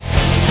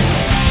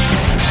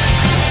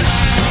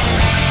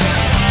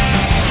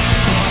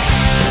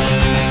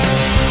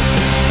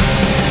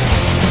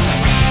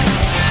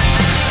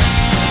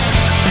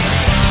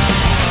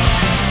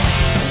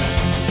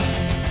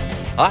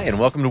Hi, and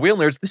welcome to Wheel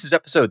Nerds. This is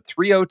episode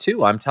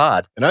 302. I'm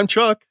Todd. And I'm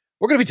Chuck.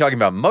 We're going to be talking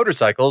about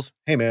motorcycles.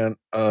 Hey, man,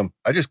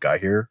 I just got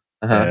here,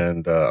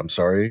 and I'm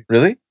sorry.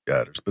 Really?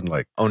 Yeah, there's been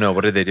like... Oh, no,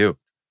 what did they do?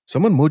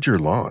 Someone mowed your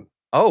lawn.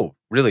 Oh,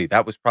 really?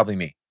 That was probably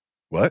me.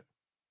 What?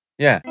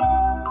 Yeah.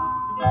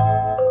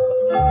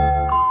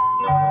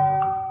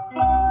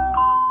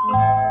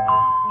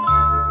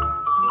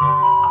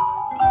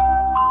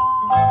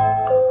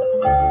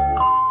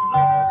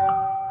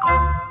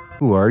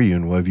 Who are you,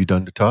 and what have you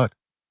done to Todd?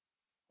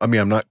 I mean,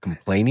 I'm not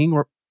complaining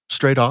or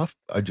straight off.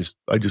 I just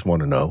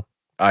want to know.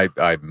 I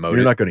mowed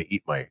You're it. not going to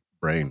eat my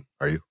brain,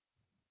 are you?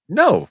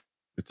 No.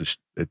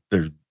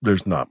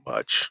 There's not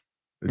much.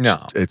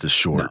 No. It's a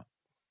short.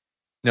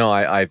 No,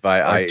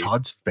 Are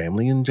Todd's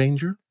family in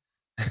danger?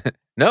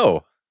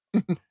 No.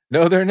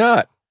 No, they're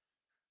not.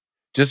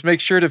 Just make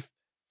sure to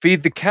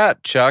feed the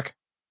cat, Chuck.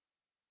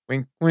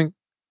 Wink, wink.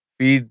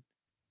 Feed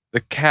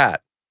the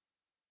cat.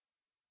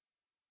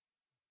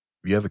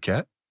 You have a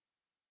cat?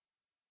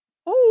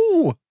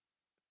 Oh,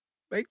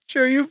 make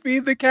sure you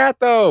feed the cat,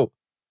 though.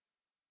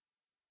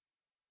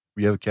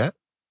 You have a cat?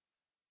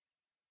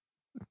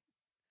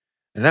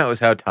 And that was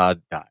how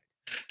Todd died.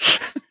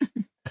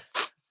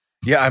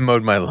 Yeah, I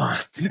mowed my lawn.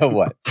 So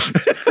what?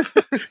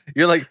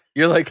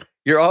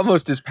 You're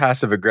almost as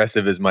passive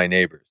aggressive as my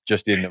neighbors,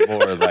 just in a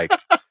more like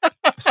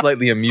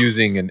slightly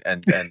amusing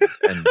and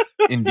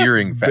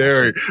endearing fashion.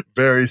 Very,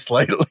 very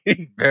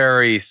slightly.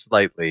 Very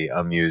slightly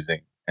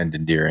amusing and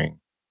endearing.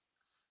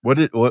 What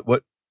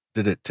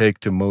did it take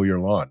to mow your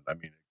lawn? I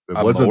mean, it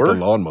A wasn't mower? the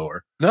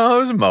lawnmower. No, it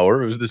was a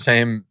mower. It was the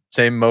same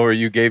mower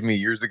you gave me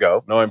years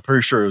ago. No, I'm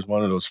pretty sure it was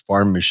one of those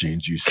farm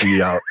machines you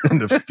see out in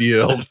the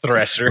field.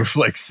 Thresher. With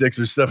like 6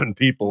 or 7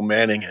 people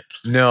manning it.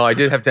 No, I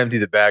did have to empty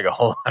the bag a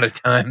whole lot of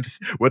times.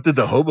 What did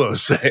the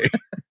hobos say?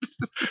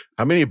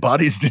 How many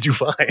bodies did you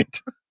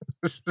find?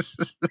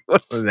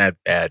 Wasn't that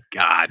bad?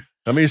 God.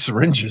 How many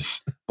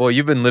syringes? Boy,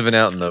 you've been living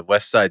out in the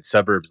west side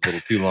suburbs a little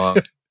too long.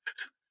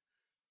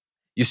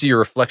 You see your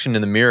reflection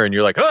in the mirror and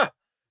you're like, ah!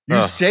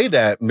 You say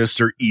that,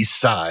 Mr. East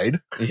Side.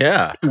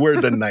 Yeah. Where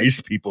the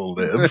nice people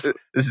live.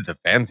 This is the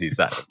fancy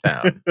side of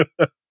town.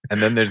 And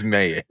then there's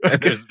me.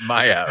 And there's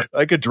my house.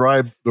 I could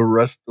drive the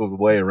rest of the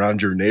way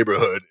around your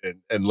neighborhood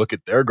and look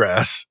at their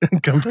grass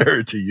and compare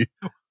it to you.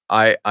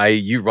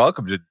 You're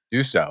welcome to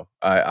do so.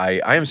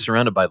 I am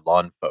surrounded by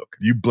lawn folk.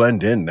 You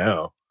blend in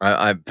now.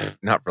 I'm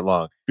not for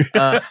long.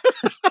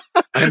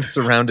 I'm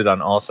surrounded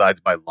on all sides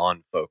by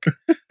lawn folk.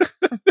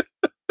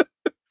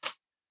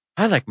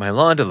 I like my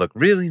lawn to look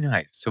really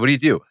nice. So what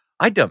do?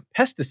 I dump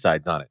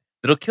pesticides on it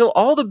that'll kill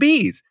all the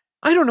bees.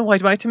 I don't know why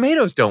my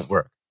tomatoes don't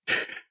work.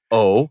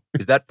 Oh,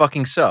 is that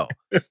fucking so?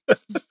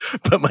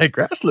 But my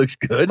grass looks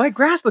good. My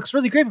grass looks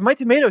really great, but my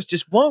tomatoes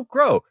just won't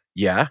grow.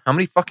 Yeah, how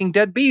many fucking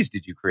dead bees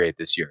did you create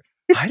this year?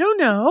 I don't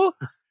know.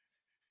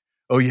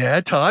 Oh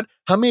yeah, Todd?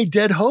 How many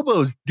dead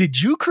hobos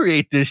did you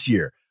create this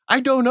year?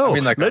 I don't know. I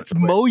mean, let's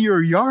mow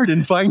your yard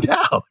and find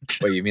out.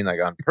 Wait, you mean like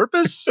on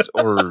purpose?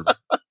 Or,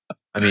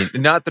 I mean,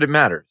 not that it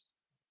matters.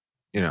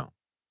 You know.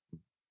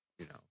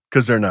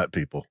 Because they're not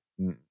people.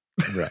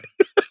 Right.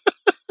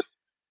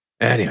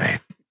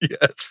 Anyway.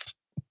 Yes.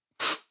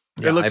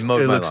 Yeah, I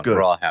mowed my lawn. Good.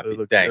 We're all happy.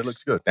 Thanks. It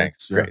looks good.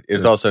 Thanks. Yeah, Great.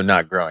 It's also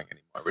not growing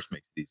anymore, which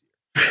makes it easier.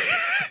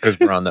 Because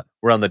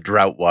we're on the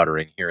drought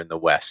watering here in the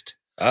West.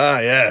 Ah,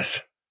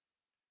 yes.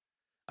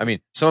 I mean,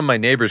 some of my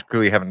neighbors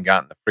clearly haven't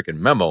gotten the freaking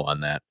memo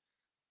on that,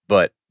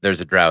 but there's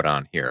a drought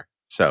on here.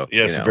 So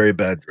yes, very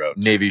bad drought.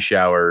 Navy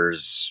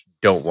showers,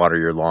 don't water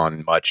your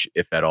lawn much,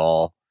 if at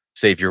all.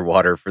 Save your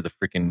water for the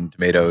freaking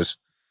tomatoes.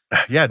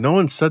 Yeah, no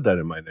one said that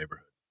in my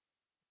neighborhood.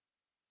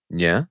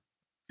 Yeah?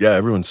 Yeah,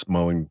 everyone's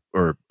mowing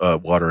or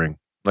watering.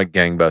 Like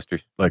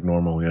gangbusters. Like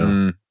normal,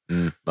 yeah.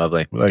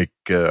 Lovely. Like,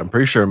 I'm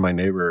pretty sure my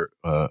neighbor,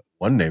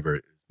 one neighbor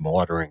is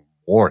watering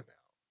more now.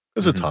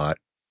 Because it's hot.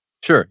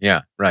 Sure,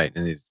 yeah, right.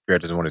 And he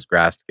doesn't want his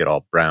grass to get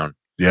all brown.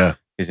 Yeah.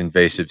 His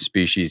invasive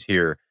species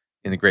here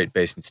in the Great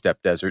Basin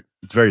Steppe Desert.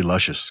 It's very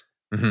luscious.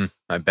 Mm-hmm.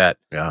 I bet.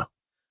 Yeah.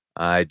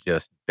 I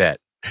just bet.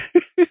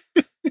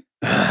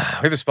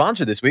 We have a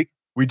sponsor this week.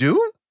 We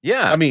do?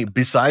 Yeah. I mean,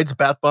 besides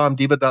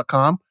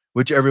bathbombdiva.com,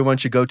 which everyone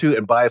should go to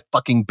and buy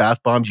fucking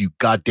bath bombs, you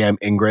goddamn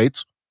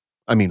ingrates.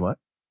 I mean, what?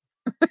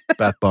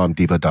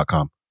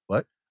 bathbombdiva.com.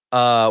 What?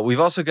 We've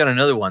also got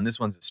another one. This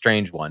one's a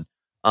strange one.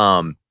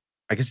 I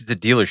guess it's a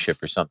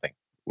dealership or something.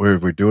 We're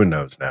doing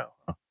those now.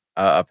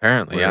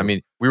 Apparently. I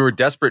mean, we were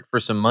desperate for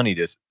some money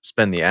to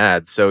spend the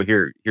ads. So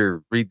here,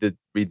 read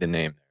the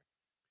name.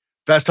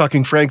 Fast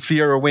Talking Frank's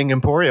Fiero Wing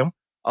Emporium.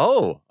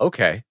 Oh,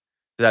 okay.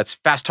 That's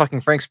Fast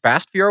Talking Frank's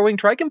Fast Fiero Wing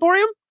Trike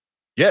Emporium?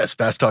 Yes,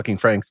 Fast Talking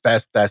Frank's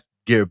Fast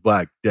Gear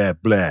Black blah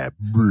blah.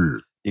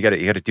 You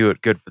gotta do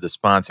it good for the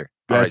sponsor.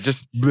 All right,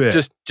 just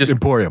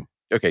Emporium.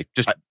 Okay,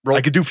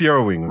 I could do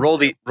Fiero Wing. Roll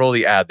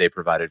the ad they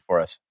provided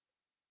for us.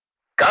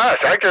 Gosh,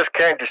 I just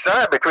can't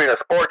decide between a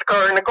sports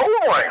car and a gold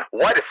mine.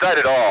 Why decide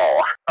at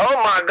all? Oh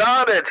my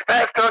God, it's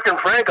Fast Talking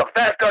Frank of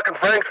Fast Talking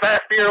Frank's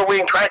Fast Fiero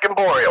Wing Trike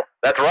Emporium.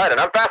 That's right, and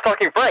I'm Fast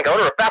Talking Frank,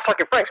 owner of Fast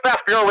Talking Frank's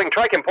Fast Fiero Wing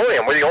Trike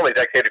Emporium. We're the only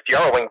dedicated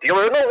Fiero Wing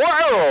dealer in the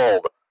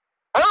world.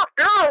 Fast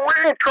Bureau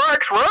Wing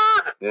Trikes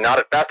run? Not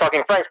at Fast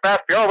Talking Frank's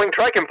Fast Bureau Wing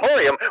Trike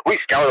Emporium. We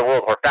scour the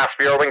world for Fast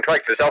Bureau Wing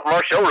Trikes to sell from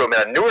our showroom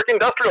in a Newark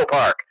Industrial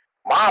Park.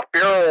 My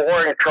Bureau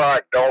Wing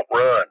Trike don't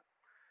run.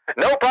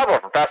 No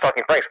problem for Fast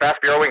Talking Frank's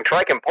Fast Bureau Wing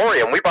Trike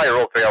Emporium. We buy your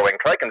old Bureau Wing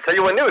Trike and sell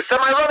you a new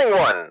semi-running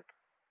one.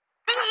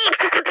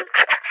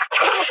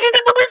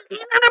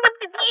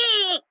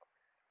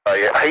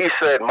 He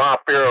said my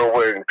Bureau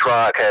Wing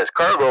Trike has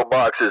cargo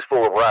boxes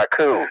full of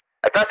raccoons.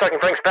 At Fast Talking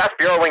Frank's Fast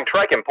Bureau Wing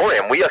Trike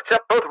Emporium, we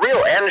accept both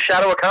real and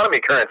shadow economy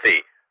currency.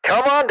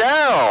 Come on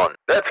down.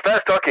 That's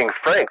Fast Talking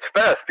Frank's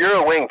Fast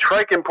Bureau Wing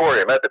Trike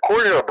Emporium at the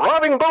corner of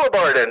Robbing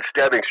Boulevard and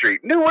Stabbing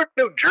Street, Newark,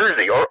 New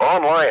Jersey, or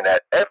online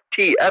at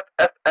ftffte.com.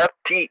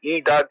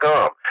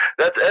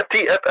 That's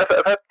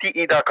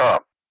ftffte.com.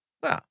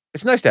 Wow.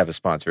 It's nice to have a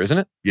sponsor, isn't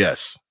it?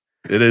 Yes,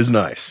 it is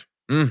nice.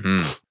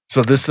 Mm-hmm.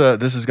 So this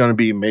is going to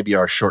be maybe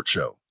our short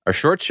show. Our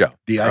short show.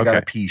 The I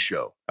Gotta Pee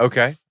show.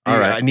 Okay. All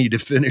right. I need to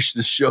finish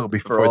this show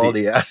before all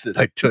the acid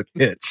I took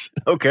hits.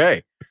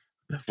 Okay.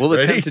 We'll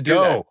Ready? attempt to do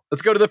that.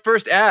 Let's go to the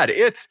first ad.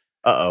 It's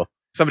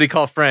somebody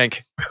call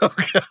Frank. Oh,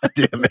 God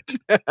damn it.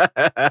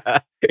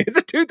 It's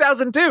a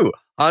 2002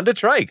 Honda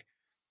Trike.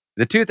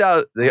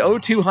 The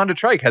 02 Honda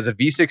Trike has a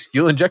V6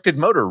 fuel-injected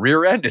motor.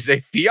 Rear end is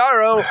a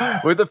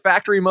Fiaro with a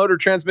factory motor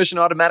transmission.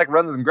 Automatic,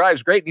 runs and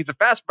drives great. Needs a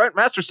fast front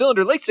master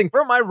cylinder lacing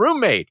for my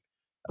roommate.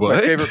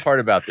 That's my favorite part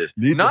about this.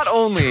 Not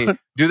only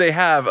do they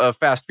have a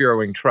fast Fiaro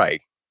wing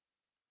trike,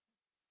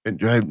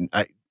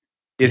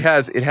 it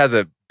has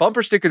a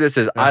bumper sticker that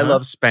says "I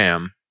love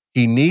spam."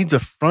 He needs a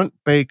front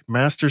bake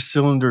master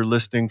cylinder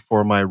listing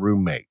for my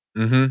roommate.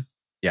 Mm-hmm.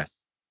 Yes.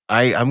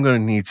 I'm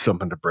going to need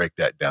someone to break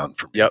that down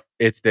for me. Yep.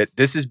 It's that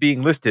this is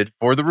being listed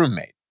for the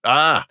roommate.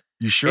 Ah,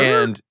 you sure?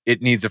 And it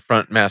needs a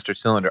front master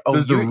cylinder.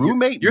 Does the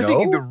roommate You're know?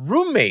 thinking the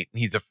roommate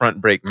needs a front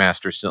brake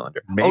master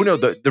cylinder. Maybe? Oh, no,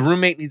 the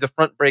roommate needs a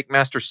front brake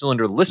master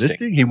cylinder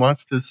listing. He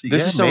wants to see.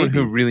 This is someone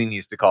who really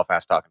needs to call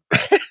Fast Talking.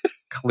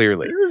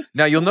 Clearly.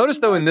 Now, you'll notice,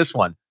 though, in this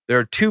one, there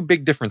are two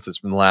big differences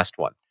from the last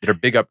one that are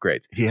big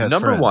upgrades. He has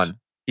Number friends. one,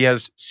 he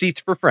has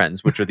seats for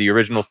friends, which are the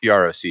original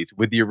Fiaro seats,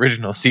 with the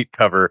original seat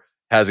cover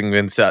having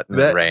been set in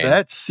the rain.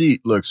 That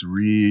seat looks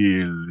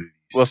really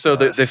well. So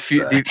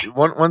the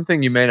one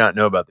thing you may not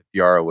know about the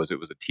Fiaro was it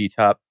was a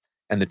T-top,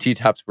 and the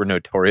T-tops were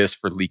notorious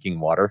for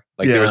leaking water.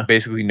 Like there was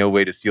basically no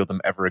way to seal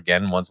them ever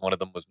again once one of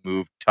them was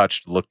moved,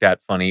 touched, looked at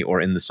funny, or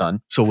in the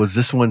sun. So was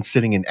this one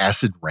sitting in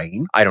acid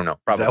rain? I don't know.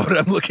 Probably. Is that what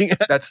I'm looking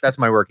at? That's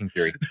my working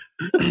theory.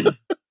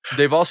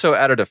 They've also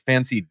added a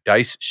fancy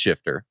dice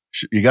shifter.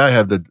 You gotta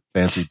have the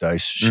fancy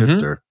dice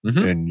shifter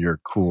in your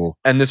cool.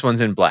 And this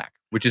one's in black,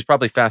 which is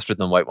probably faster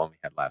than the white one we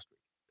had last week.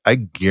 I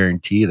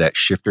guarantee that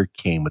shifter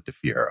came with the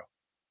Fiaro.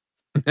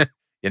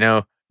 You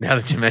know, now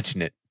that you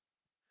mention it,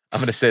 I'm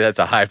going to say that's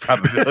a high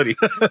probability.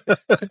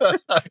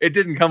 It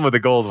didn't come with a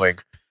gold wing.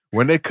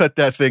 When they cut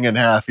that thing in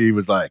half, he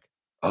was like,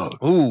 "Oh,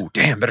 ooh,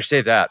 damn! Better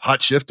save that. Hot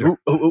shifter.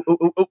 Ooh,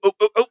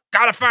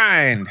 gotta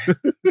find."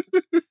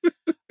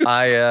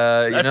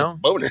 That's a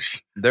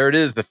bonus. There it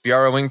is, the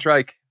Fiaro wing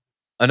trike.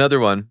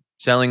 Another one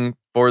selling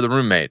for the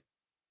roommate.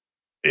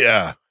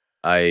 Yeah,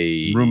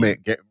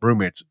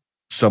 roommate's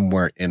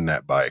somewhere in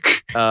that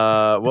bike.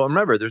 Well,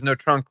 remember, there's no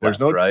trunk left,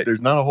 right?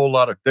 There's not a whole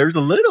lot of. There's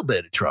a little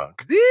bit of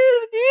trunk.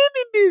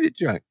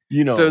 Trunk.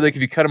 You know, so like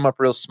if you cut them up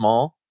real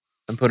small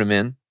and put them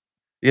in,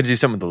 you got to do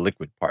some of the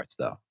liquid parts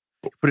though.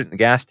 Put it in the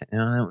gas tank.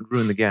 No, that would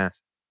ruin the gas.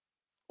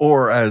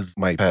 Or as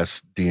my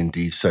past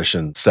D&D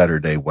session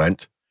Saturday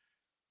went,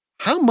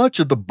 how much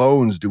of the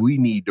bones do we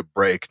need to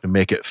break to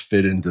make it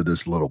fit into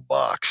this little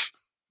box?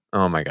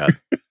 Oh my God.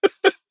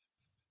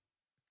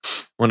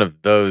 One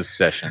of those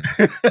sessions.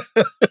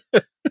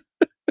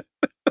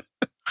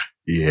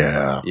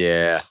 Yeah.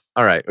 Yeah.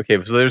 All right.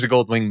 Okay. So there's a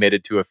gold wing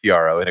mated to a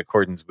Fiaro in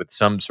accordance with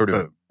some sort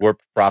of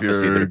warped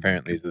prophecy that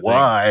apparently is the thing.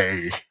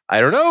 Why?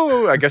 I don't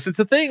know. I guess it's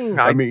a thing.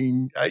 I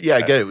mean, I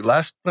get it.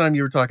 Last time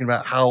you were talking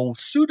about how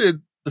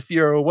suited the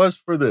Fiaro was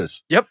for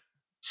this. Yep.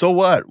 So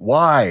what?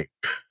 Why?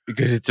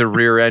 Because it's a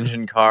rear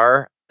engine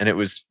car and it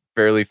was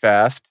fairly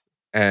fast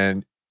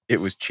and it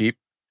was cheap.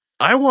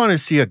 I want to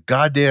see a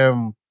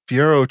goddamn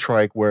Fiaro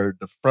trike where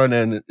the front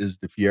end is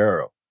the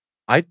Fiaro.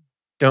 I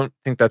don't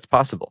think that's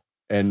possible.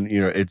 And,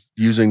 it's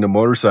using the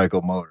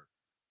motorcycle motor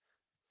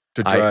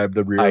to drive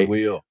the rear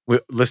wheel.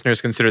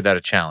 Listeners, consider that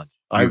a challenge.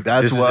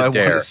 That's what I want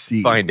to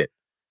see. Find it.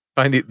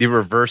 Find the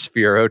reverse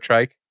Fiaro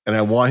trike. And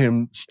I want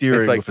him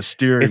steering with a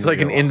steering It's like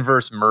wheel. an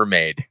inverse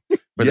mermaid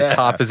where the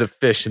top is a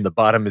fish and the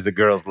bottom is a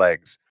girl's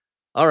legs.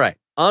 All right.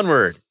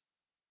 Onward.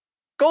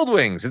 Gold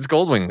Wings. It's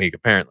Gold Wing Week,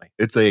 apparently.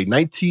 It's a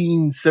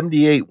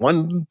 1978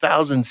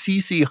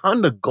 1000cc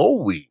Honda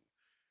Gold Wing.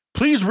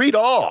 Please read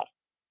all.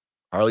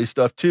 Harley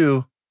stuff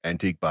too.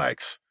 Antique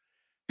bikes.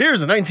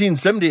 Here's a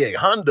 1978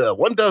 Honda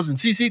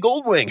 1000cc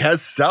Gold Wing.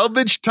 Has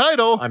salvage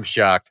title. I'm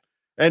shocked.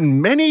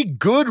 And many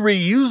good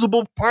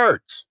reusable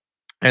parts.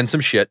 And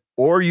some shit.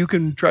 Or you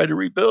can try to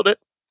rebuild it.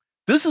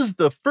 This is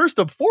the first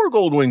of 4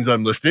 Gold Wings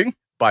I'm listing.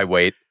 By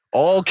weight.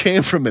 All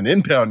came from an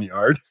impound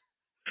yard.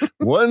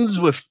 Ones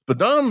with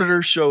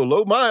speedometers show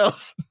low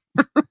miles.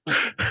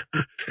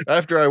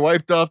 after I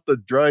wiped off the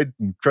dried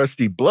and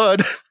crusty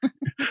blood,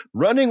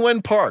 running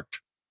when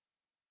parked.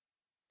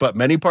 But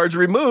many parts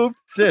removed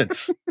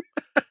since.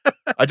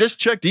 I just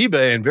checked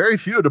eBay and very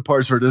few of the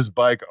parts for this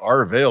bike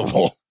are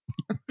available.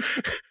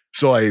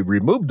 So I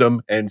removed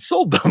them and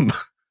sold them.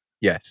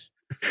 Yes.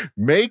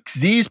 Makes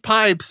these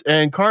pipes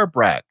and carb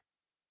rack.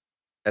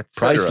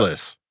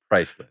 Priceless.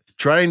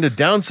 Trying to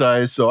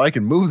downsize so I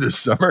can move this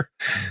summer.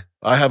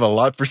 I have a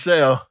lot for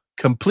sale.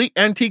 Complete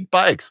antique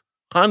bikes.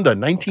 Honda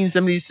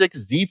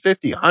 1976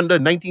 Z50, Honda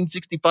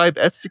 1965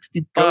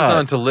 S65. Goes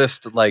on to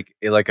list like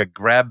a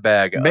grab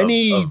bag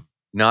of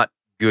not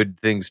good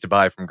things to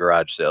buy from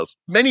garage sales.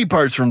 Many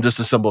parts from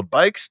disassembled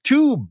bikes.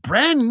 2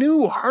 brand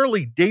new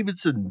Harley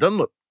Davidson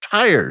Dunlop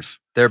tires.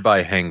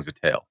 Thereby hangs a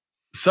tail.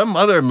 Some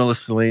other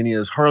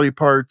miscellaneous Harley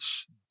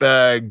parts,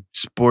 bag,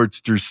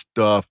 Sportster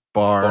stuff,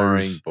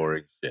 bars.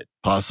 Boring shit.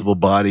 Possible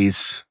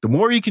bodies. The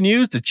more you can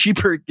use, the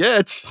cheaper it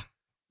gets.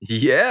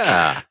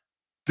 Yeah.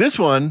 This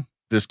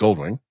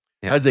Goldwing,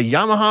 has a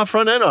Yamaha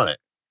front end on it.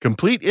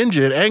 Complete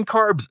engine and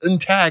carbs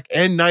intact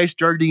and nice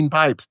Jardine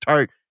pipes.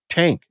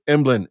 Tank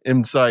emblem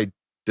inside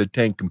the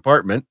tank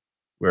compartment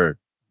where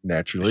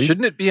naturally.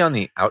 Shouldn't it be on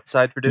the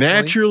outside traditionally?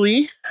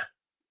 Naturally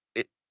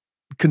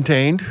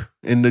contained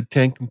in the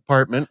tank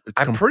compartment.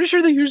 I'm pretty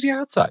sure they use the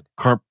outside.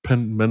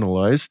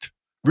 Compartmentalized.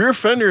 Rear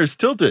fender is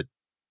tilted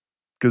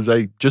because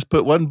I just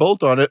put 1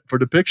 bolt on it for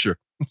the picture.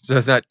 So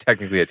it's not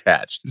technically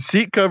attached.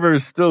 Seat cover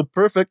is still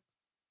perfect.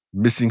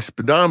 Missing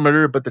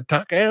speedometer, but the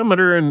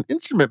tachometer and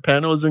instrument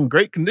panel is in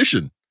great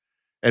condition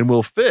and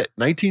will fit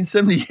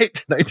 1978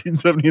 to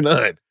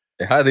 1979.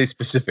 A highly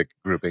specific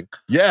grouping.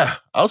 Yeah,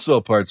 I'll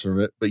sell parts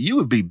from it, but you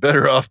would be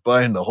better off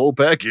buying the whole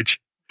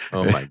package.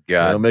 Oh my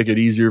God. It'll make it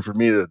easier for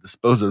me to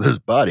dispose of this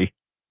body.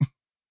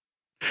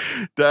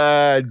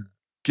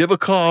 Give a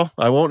call.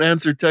 I won't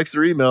answer texts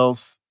or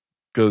emails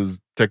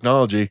because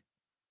technology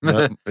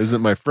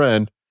isn't my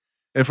friend.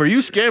 And for you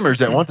scammers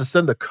that want to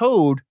send a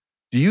code,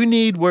 do you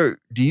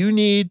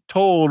need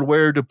told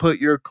where to put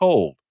your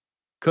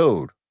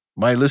code?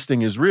 My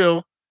listing is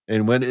real,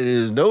 and when it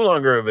is no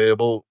longer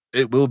available,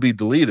 it will be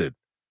deleted,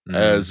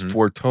 as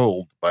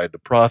foretold by the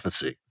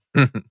prophecy.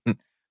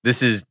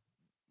 This is,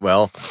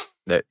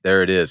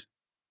 there it is.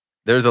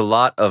 There's a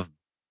lot of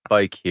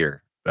bike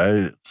here.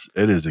 It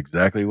is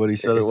exactly what he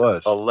said it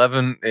was.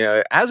 11,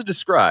 as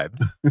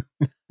described.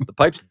 The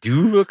pipes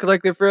do look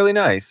like they're fairly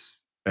nice.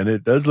 And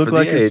it does look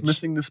like it's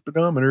missing the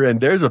speedometer. And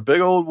there's a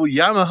big old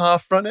Yamaha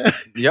front end.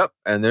 Yep.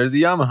 And there's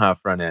the Yamaha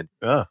front end.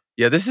 Yeah.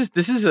 This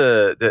is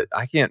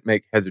I can't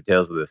make heads or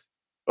tails of this.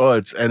 Oh,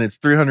 it's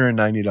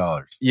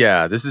 $390.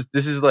 Yeah. This is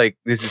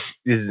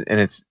and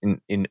it's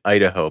in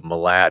Idaho,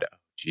 Malad.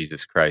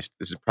 Jesus Christ.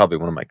 This is probably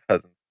one of my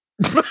cousins.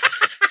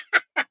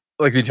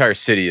 Like the entire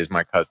city is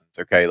my cousins.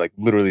 Okay. Like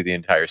literally the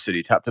entire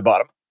city, top to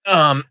bottom.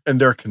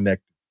 And they're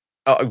connected.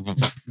 Oh,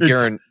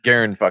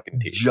 Garen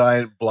fucking T.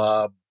 Giant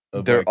blob.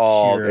 They're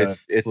all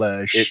it's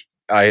flesh.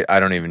 I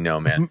don't even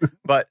know, man.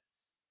 But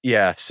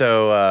yeah,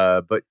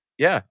 so but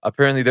yeah,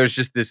 apparently there's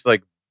just this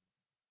like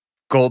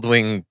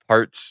Goldwing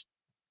parts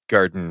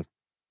garden.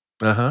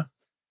 I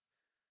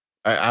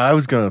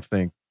was gonna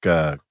think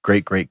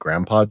great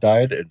grandpa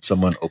died and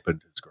someone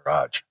opened his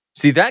garage.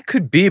 See, that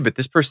could be, but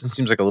this person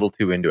seems like a little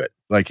too into it.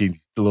 Like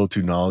he's a little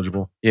too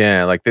knowledgeable.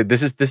 Yeah, like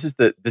this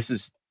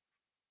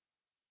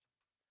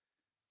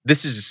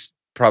is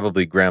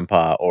probably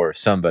grandpa or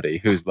somebody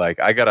who's like,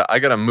 I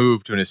gotta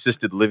move to an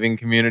assisted living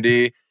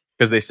community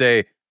because they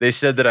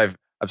said that I'm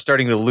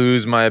starting to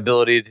lose my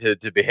ability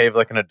to behave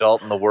like an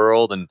adult in the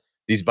world, and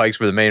these bikes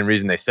were the main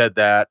reason they said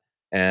that.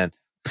 And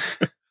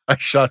I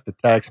shot the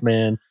tax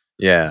man.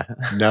 Yeah.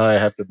 Now I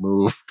have to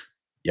move.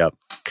 Yep.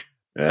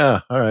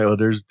 Yeah. All right. Well,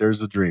 there's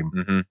a dream.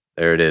 Mm-hmm.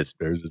 There it is.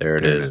 There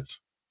it is.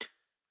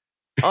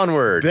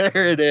 Onward.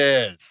 There it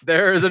is.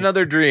 There's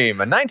another dream.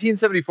 A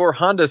 1974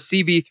 Honda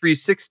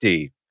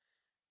CB360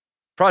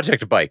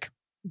 project bike.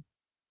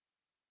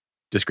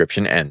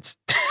 Description ends.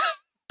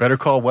 Better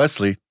call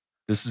Wesley.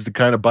 This is the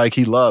kind of bike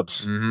he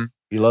loves. Mm-hmm.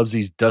 He loves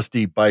these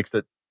dusty bikes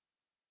that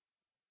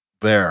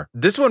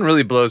This one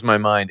really blows my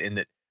mind in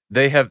that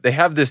they have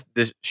this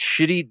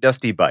shitty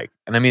dusty bike.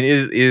 And I mean,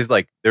 it is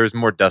like there's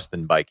more dust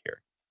than bike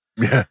here.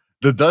 Yeah.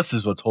 The dust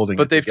is what's holding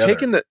it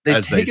together.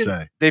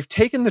 They've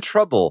taken the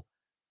trouble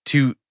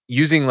to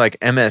using like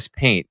MS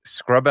Paint,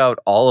 scrub out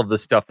all of the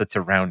stuff that's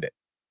around it.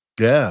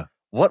 Yeah.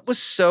 What was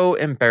so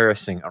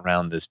embarrassing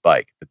around this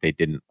bike that they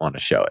didn't want to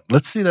show it?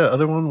 Let's see the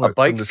other one. A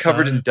bike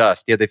covered in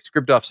dust. Yeah, they've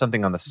scribbled off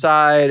something on the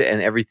side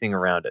and everything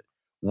around it.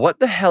 What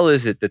the hell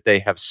is it that they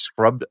have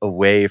scrubbed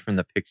away from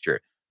the picture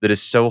that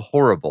is so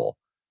horrible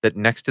that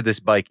next to this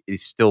bike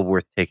is still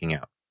worth taking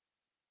out?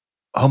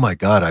 Oh my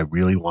God, I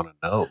really want to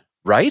know.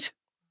 Right?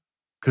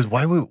 Because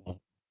why would?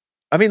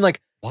 I mean,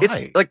 like, why?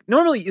 It's like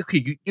normally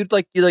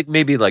you'd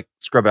maybe like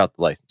scrub out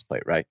the license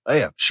plate, right? Oh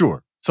yeah,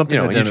 sure. Something,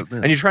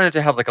 and you try not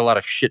to have like a lot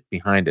of shit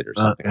behind it or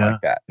something like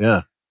that.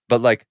 Yeah.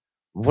 But like,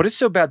 what is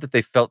so bad that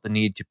they felt the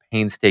need to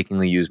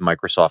painstakingly use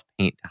Microsoft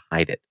Paint to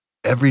hide it?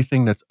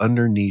 Everything that's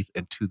underneath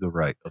and to the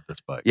right of this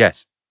bike.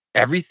 Yes.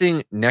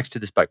 everything next to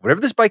this bike,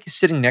 whatever this bike is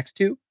sitting next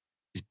to,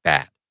 is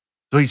bad.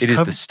 So It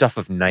is the stuff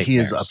of nightmares. He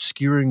is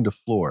obscuring the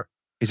floor.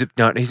 He's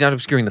not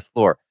obscuring the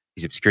floor.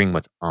 He's obscuring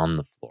what's on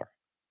the floor.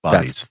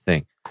 Bodies, That's the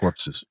thing.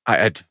 corpses, I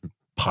had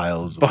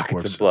piles of buckets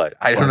corpses, of blood.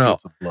 I don't know.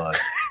 buckets of blood.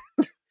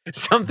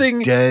 Something.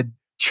 Dead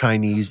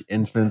Chinese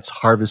infants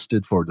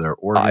harvested for their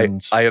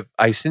organs.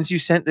 I since you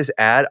sent this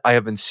ad, I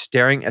have been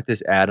staring at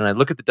this ad, and I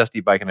look at the dusty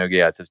bike, and I go,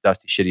 yeah, it's a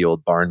dusty, shitty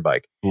old barn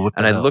bike. What the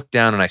And I hell? look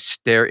down, and I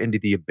stare into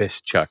the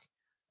abyss, Chuck,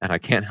 and I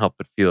can't help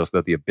but feel as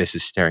though the abyss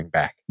is staring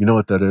back. You know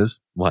what that is?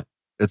 What?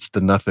 It's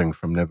the Nothing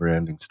from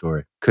Neverending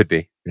Story. Could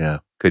be. Yeah.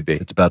 Could be.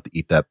 It's about to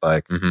eat that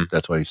bike. Mhm.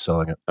 That's why he's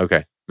selling it.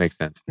 Okay. Makes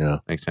sense. Yeah.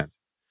 Makes sense.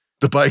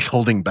 The bike's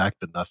holding back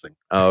the Nothing.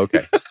 Oh,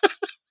 okay.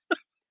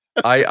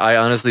 I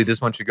honestly,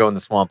 this one should go in the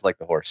swamp like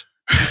the horse.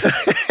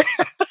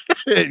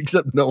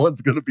 Except no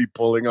one's going to be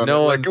pulling on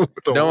No it. one's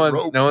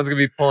gonna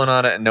be pulling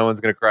on it, and no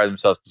one's gonna cry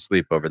themselves to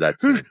sleep over that.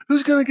 Scene.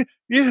 Who's going to get...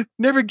 Yeah,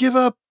 never give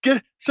up.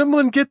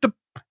 Someone get the...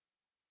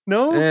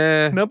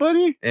 No?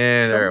 Nobody?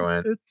 There it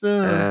went. It's,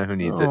 who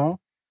needs it?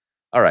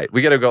 All right,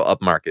 we got to go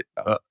upmarket.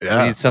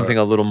 Yeah. We need something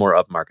a little more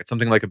upmarket,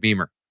 something like a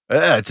Beamer.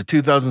 Yeah, it's a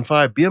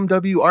 2005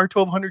 BMW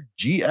R1200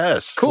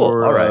 GS. Cool.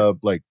 For, all right.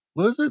 what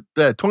was it?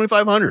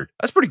 $2,500.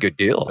 That's a pretty good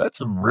deal.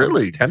 That's a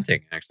really It's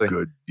tempting, actually.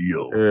 good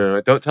deal.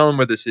 Don't tell them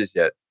where this is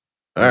yet.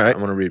 All right. I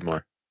want to read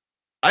more.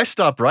 I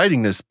stopped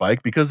riding this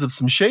bike because of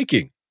some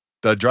shaking.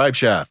 The drive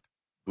shaft.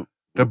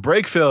 The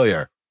brake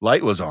failure.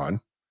 Light was on,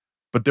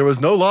 but there was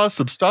no loss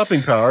of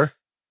stopping power,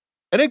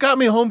 and it got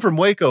me home from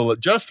Waco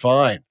just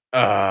fine.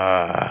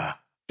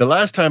 The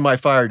last time I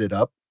fired it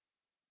up,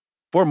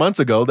 4 months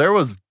ago, there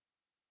was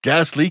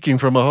gas leaking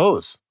from a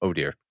hose. Oh,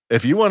 dear.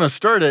 If you want to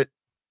start it,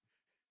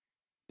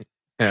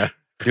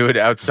 do it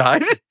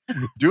outside?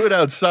 do it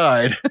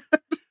outside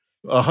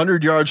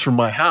 100 yards from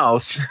my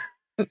house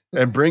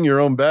and bring your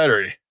own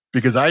battery,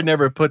 because I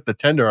never put the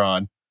tender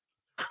on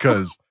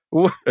because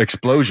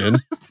explosion.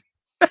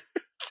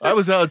 I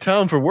was out of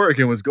town for work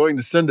and was going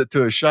to send it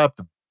to a shop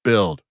to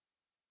build.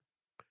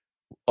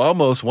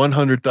 Almost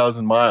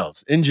 100,000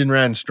 miles. Engine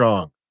ran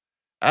strong.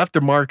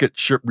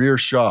 Aftermarket rear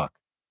shock.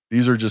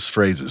 These are just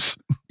phrases.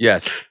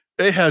 Yes.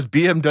 It has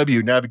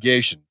BMW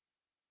navigation,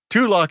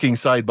 2 locking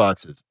side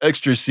boxes,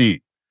 extra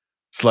seat,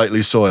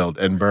 slightly soiled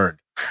and burned,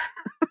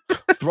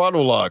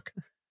 throttle lock,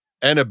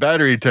 and a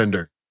battery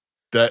tender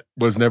that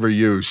was never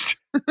used.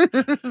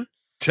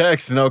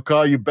 Text and I'll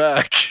call you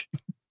back.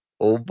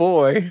 Oh,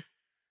 boy.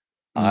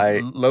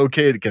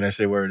 Located. Can I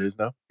say where it is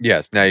now?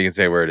 Yes, now you can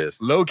say where it is.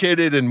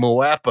 Located in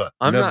Moapa,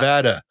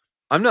 Nevada.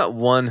 I'm not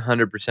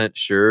 100%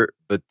 sure,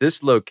 but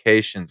this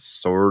location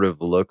sort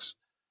of looks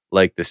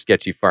like the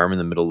sketchy farm in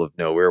the middle of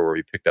nowhere where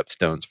we picked up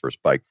Stone's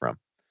first bike from.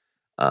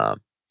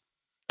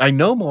 I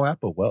know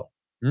Moapa well.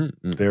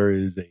 Mm-mm. There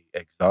is a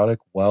exotic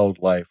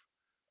wildlife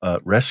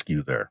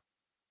rescue there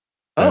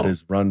that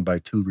is run by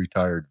 2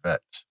 retired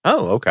vets.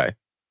 Oh, okay.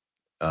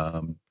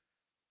 I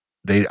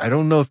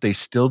don't know if they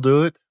still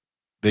do it.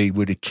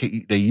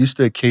 They used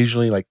to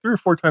occasionally, like 3 or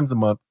 4 times a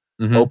month,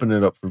 open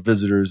it up for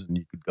visitors, and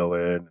you could go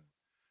in and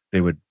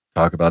they would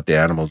talk about the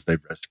animals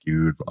they've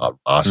rescued: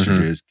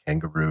 ostriches,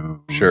 kangaroos,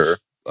 sure,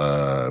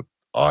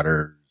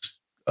 otters,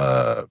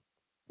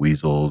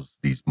 weasels,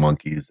 these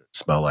monkeys that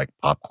smell like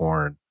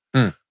popcorn,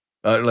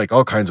 like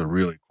all kinds of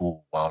really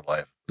cool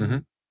wildlife. Mm-hmm.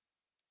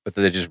 But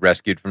they just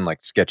rescued from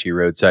like sketchy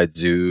roadside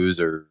zoos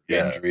or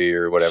injury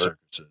or whatever.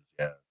 Circuses,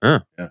 yeah.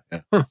 Yeah.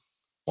 Huh.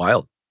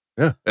 Wild.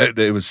 Yeah.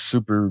 It was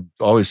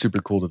always super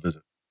cool to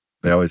visit.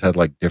 They always had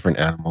like different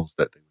animals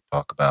that they would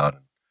talk about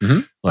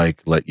and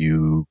like let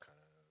you kind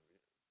of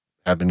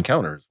have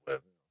encounters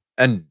with.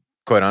 And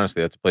quite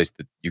honestly, that's a place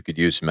that you could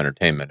use some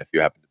entertainment if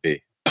you happen to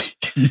be.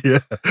 Yeah.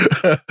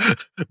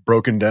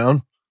 Broken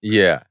down?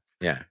 Yeah.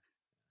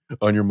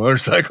 On your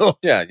motorcycle?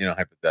 Yeah,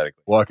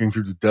 hypothetically. Walking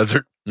through the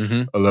desert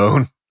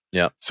alone?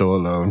 Yeah. So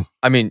alone.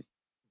 I mean,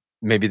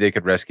 maybe they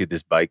could rescue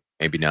this bike.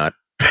 Maybe not.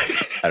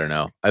 I don't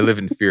know. I live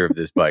in fear of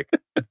this bike.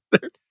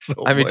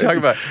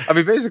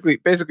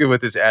 Basically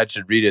what this ad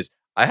should read is,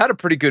 I had a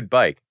pretty good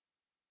bike,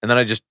 and then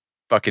I just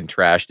fucking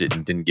trashed it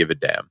and didn't give a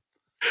damn.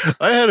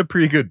 I had a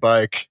pretty good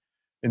bike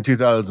in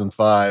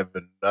 2005,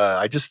 and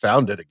I just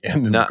found it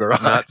again in the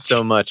garage. Not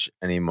so much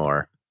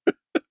anymore.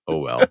 Oh,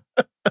 well.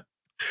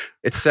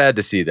 It's sad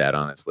to see that,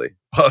 honestly.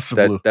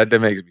 Possible. That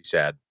makes me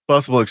sad.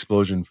 Possible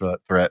explosion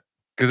threat.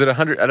 Because at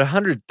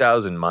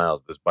 100,000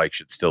 miles, this bike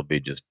should still be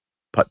just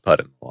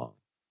putt-putting along.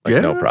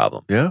 No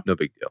problem. Yeah. No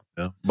big deal.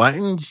 Yeah.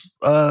 Mine's,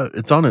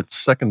 it's on its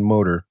second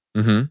motor,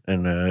 and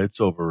it's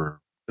a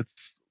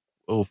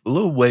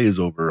little ways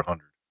over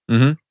 100.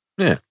 Mm-hmm.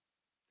 Yeah.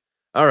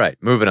 All right,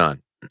 moving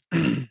on.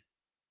 An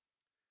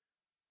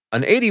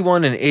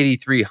 81 and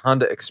 83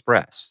 Honda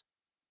Express,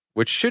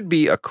 which should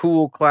be a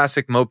cool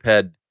classic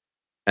moped,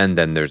 and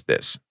then there's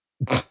this.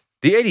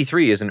 The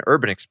 83 is an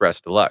Urban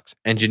Express Deluxe.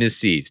 Engine is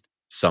seized.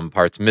 Some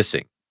parts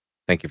missing.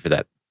 Thank you for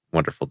that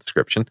wonderful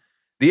description.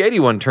 The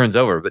 81 turns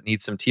over, but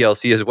needs some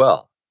TLC as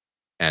well.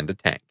 And a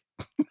tank.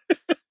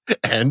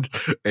 And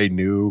a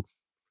new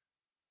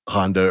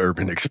Honda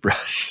Urban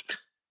Express.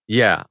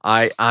 Yeah,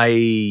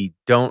 I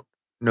don't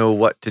know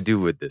what to do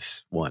with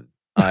this one.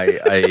 I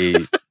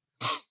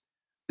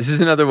this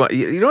is another one.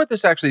 You know what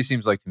this actually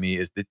seems like to me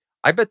is that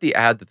I bet the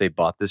ad that they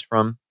bought this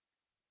from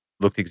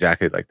looked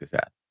exactly like this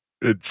ad.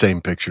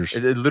 Same pictures.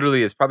 It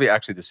literally is probably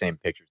actually the same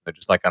pictures. They're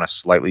just like on a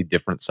slightly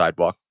different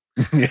sidewalk.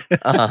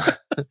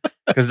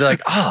 Because they're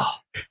like, oh,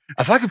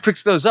 if I could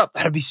fix those up,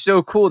 that'd be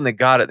so cool. And they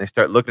got it and they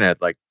start looking at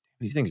it like,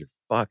 these things are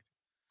fucked.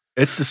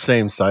 It's the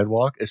same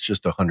sidewalk. It's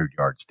just 100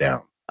 yards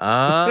down.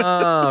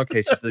 Ah,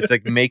 okay. So it's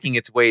like making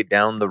its way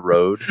down the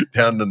road.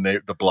 Down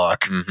the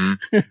block.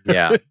 Mm-hmm.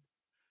 Yeah.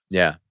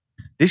 Yeah.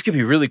 These could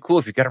be really cool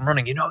if you got them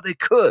running. You know, they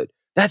could.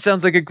 That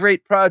sounds like a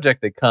great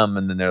project. They come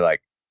and then they're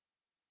like,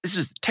 this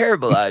is a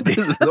terrible idea.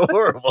 This is a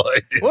horrible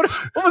idea. What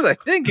was I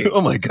thinking?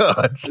 Oh my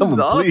God. Someone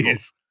awful.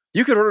 please.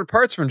 You could order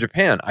parts from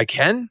Japan. I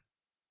can?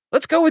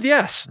 Let's go with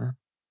yes.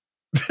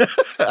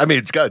 I mean,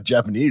 it's got a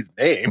Japanese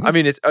name. I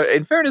mean, it's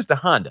in fairness to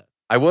Honda,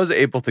 I was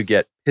able to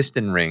get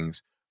piston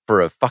rings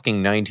for a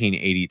fucking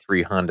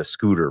 1983 Honda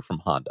scooter from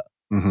Honda.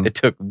 Mhm. It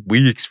took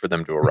weeks for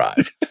them to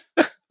arrive.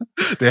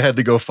 They had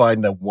to go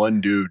find that one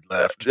dude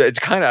left It's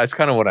kind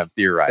of what I'm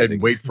theorizing.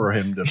 and wait for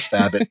him to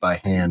fab it by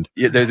hand.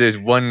 Yeah, there's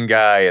one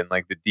guy in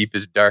like the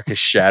deepest,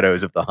 darkest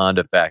shadows of the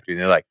Honda factory,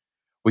 and they're like,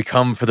 "We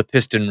come for the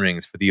piston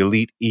rings for the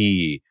Elite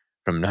E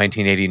from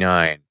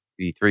 1989,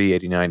 83,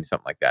 89,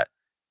 something like that,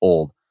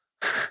 old."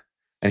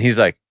 And he's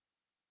like,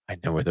 "I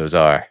know where those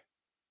are.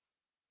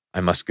 I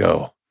must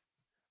go.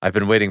 I've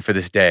been waiting for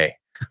this day."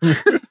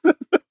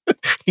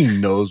 He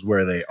knows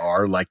where they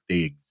are, like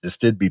they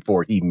existed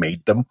before he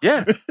made them.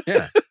 Yeah.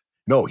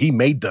 No, he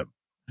made them.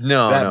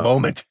 No.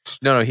 Moment.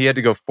 No, he had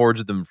to go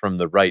forge them from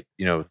the right,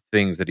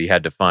 things that he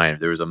had to find.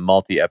 There was a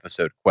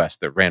multi-episode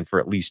quest that ran for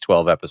at least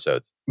 12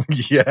 episodes.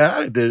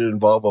 Yeah, did it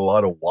involve a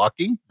lot of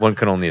walking One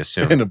can only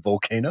assume. in a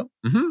volcano?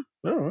 Mm-hmm.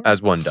 Oh.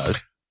 As one does.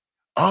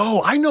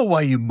 Oh, I know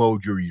why you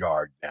mowed your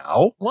yard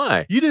now.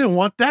 Why? You didn't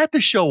want that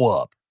to show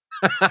up.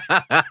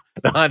 The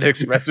Honda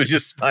Express would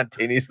just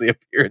spontaneously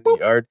appear in the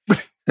yard.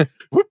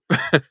 Whoop.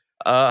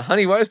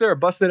 Honey, why is there a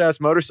busted ass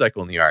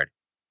motorcycle in the yard?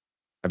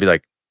 I'd be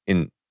like,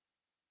 in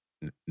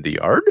the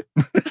yard?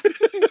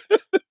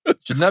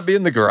 Shouldn't that be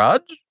in the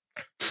garage?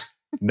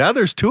 Now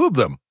there's two of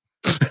them.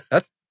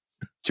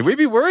 Should we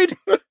be worried?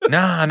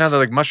 Nah, they're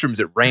like mushrooms.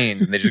 It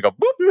rains and they just go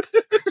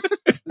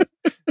boop.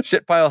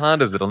 Shit pile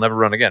Hondas that'll never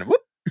run again.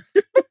 Whoop.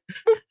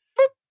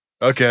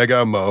 Okay, I got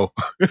to mow.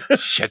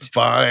 Shit.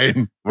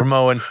 Fine. We're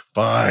mowing.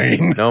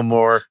 Fine. No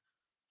more.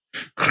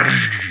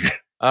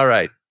 All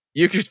right.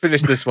 You can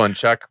finish this one,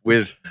 Chuck,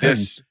 with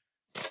this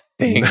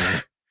thing.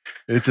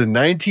 It's a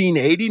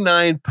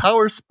 1989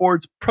 Power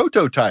Sports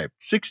prototype,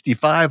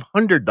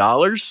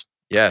 $6,500.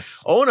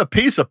 Yes. Own a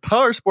piece of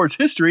Power Sports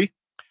history.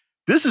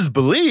 This is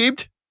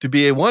believed to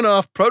be a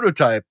one-off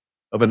prototype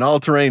of an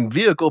all-terrain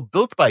vehicle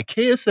built by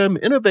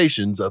KSM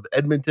Innovations of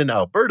Edmonton,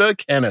 Alberta,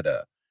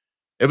 Canada.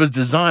 It was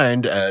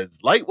designed as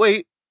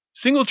lightweight,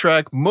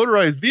 single-track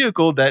motorized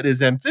vehicle that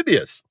is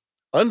amphibious,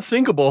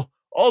 unsinkable,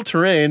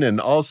 all-terrain, and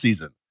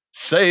all-season,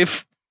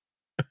 safe,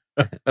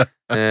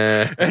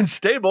 and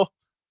stable,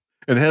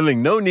 and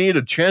having no need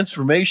of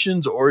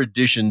transformations or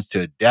additions to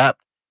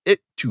adapt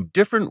it to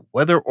different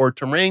weather or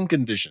terrain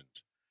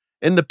conditions.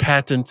 In the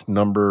patent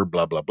number,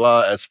 blah, blah,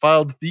 blah, as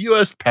filed to the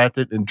U.S.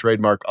 Patent and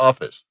Trademark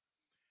Office.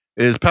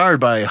 It is powered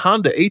by a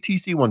Honda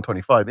ATC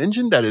 125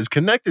 engine that is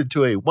connected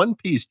to a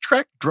one-piece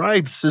track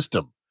drive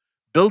system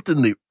built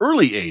in the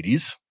early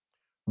 80s.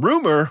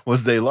 Rumor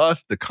was they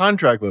lost the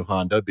contract with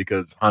Honda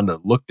because Honda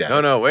looked at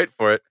it. No, wait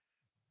for it.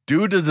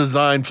 Due to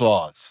design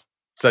flaws.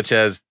 Such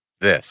as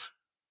this.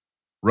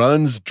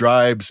 Runs,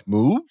 drives,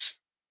 moves.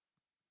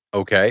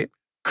 Okay.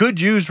 Could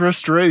use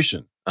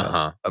restoration.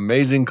 Uh-huh.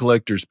 Amazing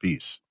collector's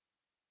piece.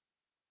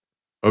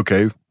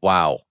 Okay.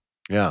 Wow.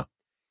 Yeah.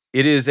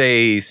 It is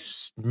a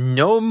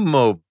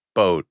snowmoboat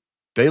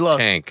They lost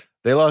tank.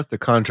 They lost the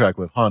contract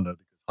with Honda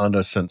because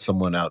Honda sent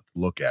someone out to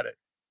look at it.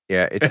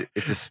 Yeah,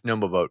 it's a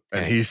snowmoboat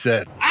And tank. he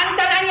said, あん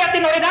た何やって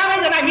んの俺ラーメ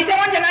ンじゃない店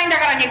物じゃないんだ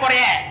からねこれ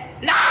ラ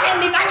ー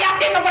メンで何やっ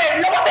てんのこれ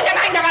ロボットじゃ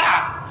ないんだか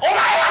らお前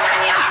は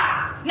何や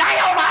何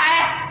やお前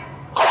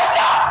殺す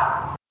よ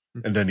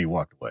and then he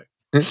walked away.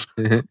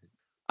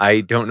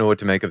 I don't know what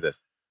to make of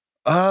this.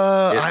 Is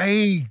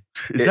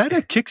that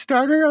a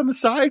Kickstarter on the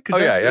side? Oh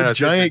yeah, that's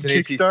a giant it's an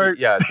ATC. Kickstart.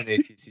 Yeah, it's an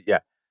ATC. Yeah,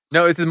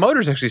 no, the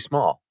motor's actually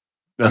small.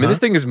 I mean, Uh-huh. this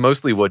thing is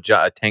mostly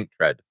a tank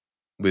tread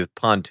with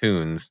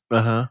pontoons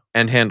Uh-huh.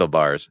 and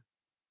handlebars.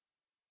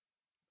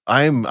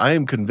 I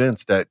am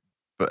convinced that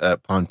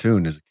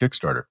pontoon is a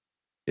Kickstarter.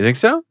 You think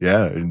so?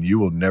 Yeah, and you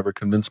will never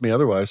convince me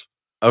otherwise.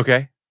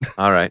 Okay,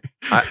 all right.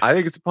 I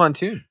think it's a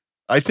pontoon.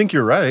 I think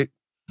you're right,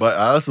 but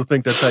I also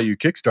think that's how you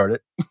kickstart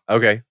it.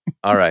 Okay,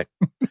 all right.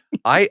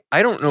 I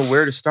don't know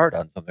where to start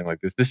on something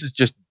like this. This is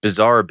just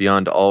bizarre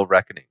beyond all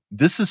reckoning.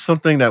 This is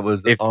something that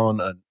was If- on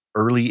an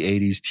early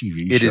 80s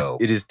TV It is. show.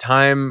 It is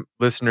time,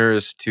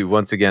 listeners, to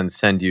once again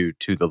send you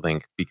to the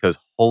link because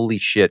holy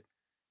shit,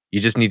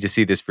 you just need to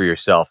see this for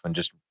yourself and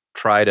just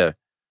try to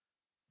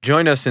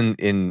join us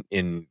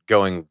in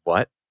going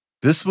what?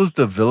 This was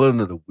the villain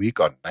of the week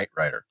on Knight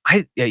Rider.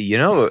 I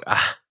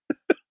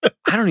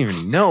don't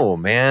even know,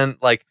 man.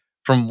 Like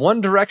from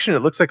one direction,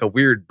 it looks like a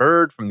weird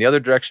bird. From the other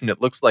direction,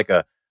 it looks like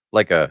a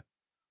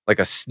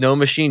snow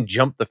machine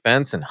jumped the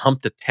fence and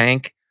humped a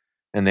tank.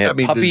 And they had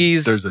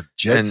puppies. There's a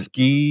jet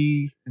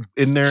ski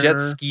in there. Jet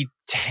ski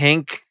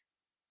tank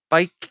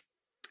bike.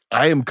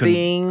 You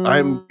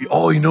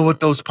know what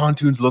those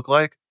pontoons look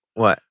like?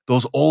 What?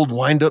 Those old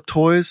wind-up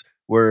toys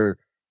where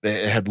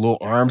they had little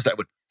arms that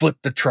would flip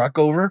the truck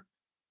over.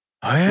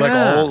 Oh,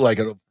 yeah. Like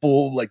a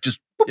full, like just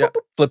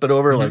flip it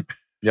over. Like,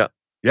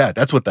 yeah,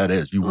 that's what that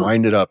is. You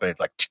wind it up and it's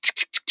like,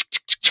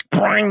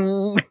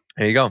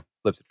 there you go.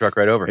 Flips the truck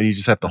right over. And you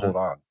just have to hold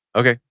on.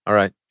 Okay. All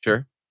right.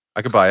 Sure.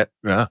 I could buy it.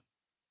 Yeah.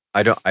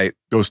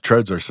 Those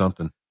treads are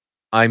something.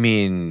 I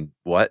mean,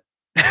 what?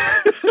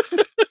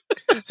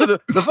 So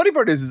the funny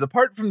part is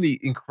apart from the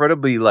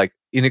incredibly like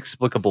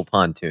inexplicable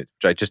pontoons,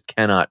 which I just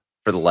cannot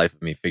for the life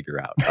of me figure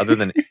out, other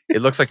than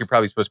it looks like you're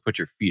probably supposed to put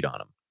your feet on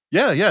them.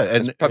 Yeah, yeah.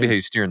 And it's probably how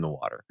you steer in the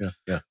water. Yeah,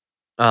 yeah.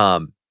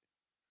 And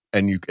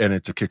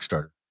it's a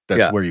Kickstarter.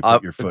 That's where you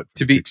put your foot.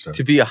 To be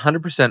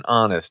 100%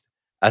 honest,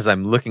 as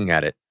I'm looking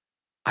at it,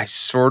 I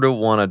sort of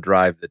want to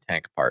drive the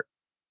tank part.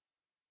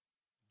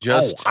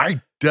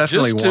 I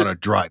definitely want to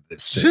drive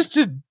this thing.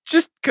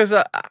 Just because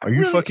are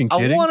you fucking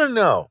kidding? I want to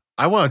know.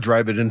 I want to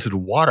drive it into the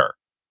water.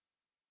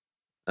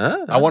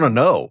 I want to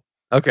know.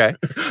 Okay.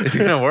 Is it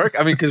going to work?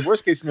 I mean, because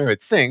worst case scenario,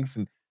 it sinks.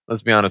 And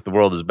let's be honest, the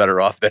world is better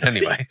off than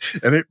anyway.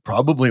 And it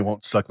probably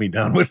won't suck me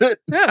down with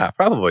it. Yeah,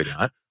 probably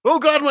not. Oh,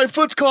 God, my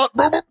foot's caught.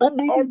 Bloop,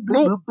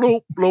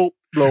 bloop, bloop,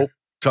 bloop.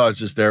 Todd's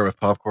just there with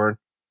popcorn.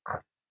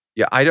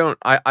 Yeah,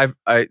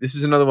 this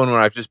is another one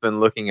where I've just been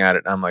looking at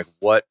it and I'm like,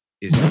 what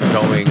is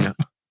going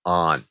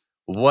on?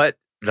 What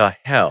the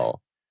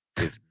hell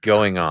is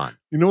going on?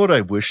 You know what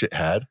I wish it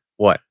had?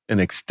 What? An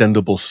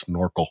extendable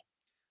snorkel.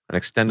 An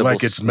extendable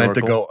like it's snorkel? Meant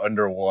to go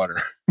underwater.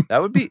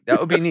 That would be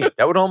neat.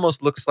 That would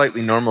almost look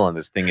slightly normal on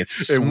this thing.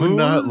 It's smooth. It would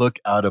not look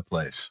out of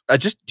place.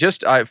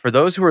 For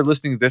those who are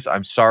listening to this,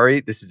 I'm sorry.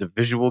 This is a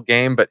visual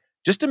game, but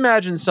just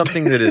imagine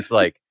something that is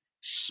like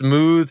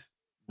smooth,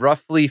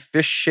 roughly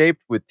fish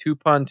shaped with two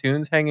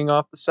pontoons hanging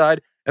off the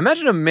side.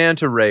 Imagine a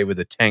manta ray with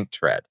a tank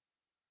tread.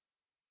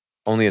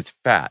 Only it's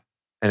fat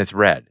and it's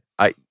red.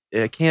 I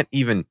can't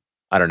even.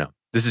 I don't know.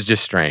 This is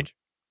just strange.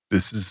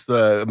 This is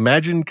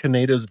imagine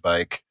Kaneda's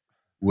bike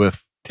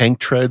with tank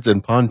treads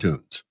and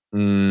pontoons.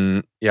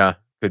 Yeah,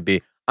 could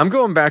be. I'm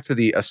going back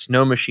to a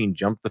snow machine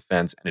jumped the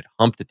fence and it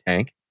humped a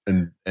tank,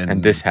 and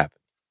this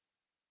happened.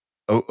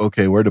 Oh,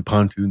 okay. Where do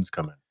pontoons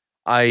come in?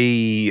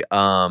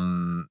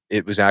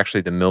 It was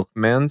actually the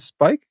milkman's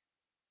bike.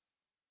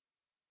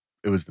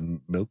 It was the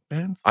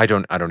milkman's? I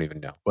don't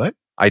even know. What?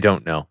 I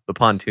don't know. The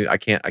pontoon. I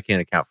can't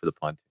account for the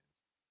pontoon.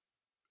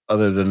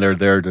 Other than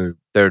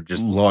they're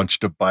just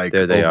launched a bike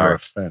over a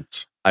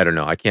fence. I don't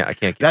know. I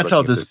can't. That's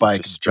how this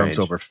bike jumps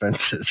over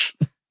fences.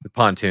 The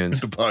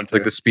pontoons.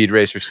 Like the speed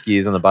racer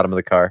skis on the bottom of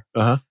the car.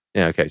 Uh-huh.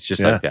 Yeah. Okay. It's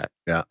just like that.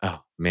 Yeah.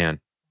 Oh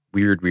man.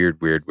 Weird.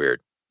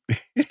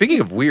 Speaking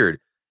of weird,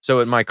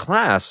 so in my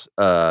class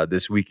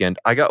this weekend,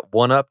 I got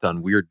one-upped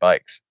on weird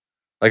bikes.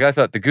 Like I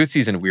thought the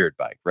Gucci's a weird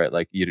bike, right?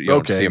 Like you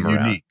don't see them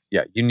around. Unique.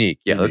 Yeah, unique.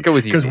 Yeah, let's go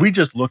with unique. Because we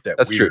just looked at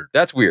That's weird. True.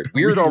 That's weird.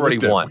 Weird already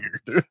won.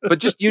 But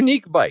just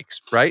unique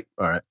bikes, right?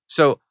 All right.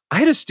 So I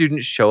had a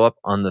student show up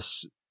on the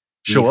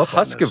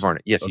Husqvarna.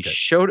 Yes, okay. He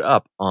showed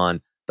up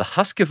on the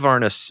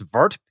Husqvarna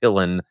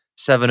Svartpilen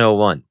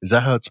 701. Is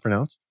that how it's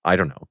pronounced? I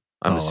don't know.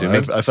 I'm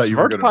assuming. I thought you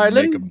were going to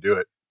make him do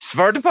it.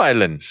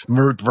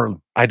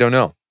 Svartpilen. I don't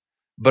know.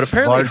 But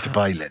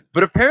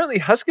apparently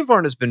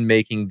Husqvarna has been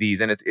making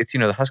these, and it's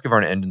the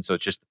Husqvarna engine, so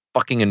it's just a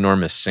fucking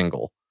enormous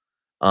single.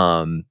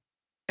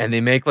 And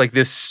they make like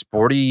this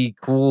sporty,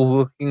 cool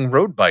looking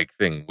road bike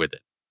thing with it.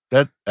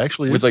 That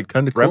actually is with like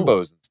kind of cool.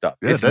 Brembos and stuff.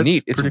 Yeah, it's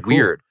neat. It's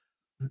weird.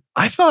 Cool.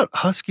 I thought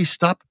Husky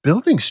stopped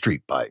building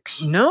street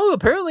bikes. No,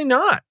 apparently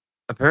not.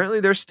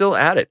 Apparently they're still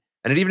at it.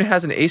 And it even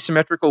has an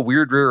asymmetrical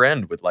weird rear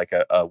end with like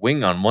a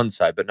wing on one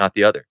side, but not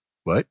the other.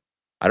 What?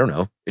 I don't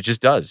know. It just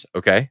does.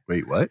 Okay.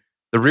 Wait, what?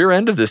 The rear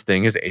end of this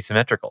thing is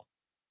asymmetrical.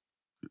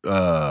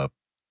 The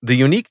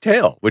unique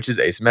tail, which is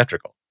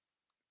asymmetrical.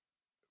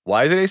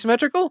 Why is it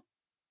asymmetrical?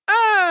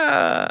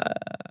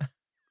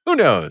 Who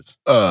knows?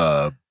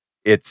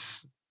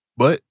 It's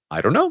what?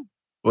 I don't know.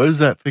 What is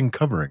that thing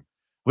covering?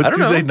 What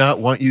do they not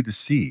want you to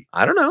see?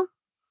 I don't know.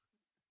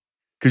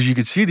 Because you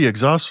could see the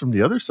exhaust from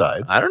the other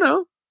side. I don't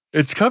know.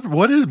 It's covered.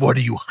 What are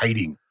you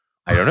hiding?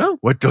 I don't know.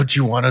 What don't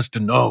you want us to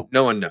know?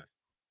 No one knows.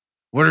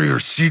 What are your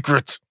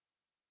secrets?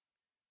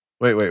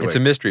 Wait. It's a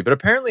mystery, but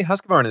apparently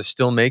Husqvarna is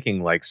still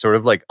making like sort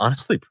of like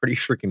honestly pretty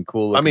freaking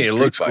cool. I mean, it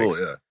looks bikes. cool,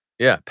 yeah.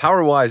 Yeah,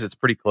 power wise, it's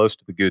pretty close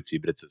to the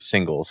Gucci, but it's a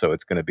single, so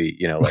it's going to be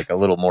like a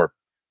little more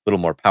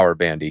power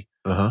bandy.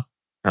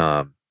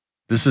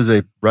 This is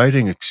a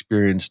riding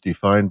experience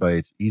defined by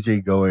its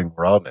easygoing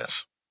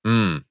rawness.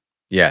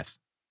 Yes.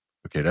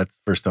 Okay, that's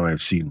the first time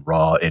I've seen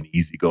raw and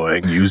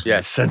easygoing used in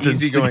a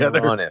sentence easygoing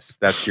together. Rawness.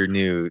 That's your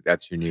new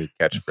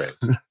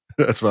catchphrase.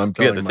 That's what I'm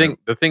Yeah, telling.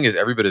 the thing is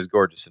every bit as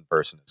gorgeous in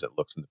person as it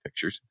looks in the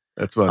pictures.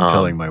 That's what I'm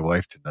telling my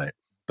wife tonight.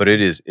 But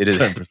it is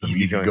Time for some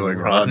easygoing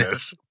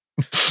rawness.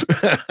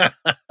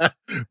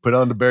 Put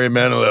on the Barry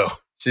Manilow.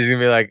 She's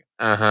gonna be like,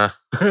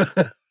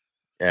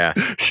 yeah.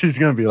 She's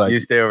gonna be like, you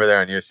stay over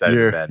there on your side of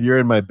the bed. You're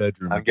in my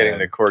bedroom. I'm getting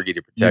the corgi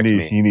to protect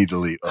me. You need to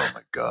leave. Oh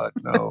my God,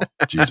 no,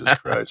 Jesus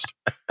Christ.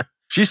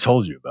 She's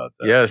told you about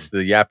that. Yes,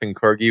 the yapping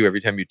corgi.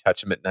 Every time you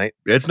touch him at night,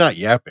 it's not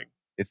yapping.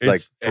 It's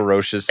like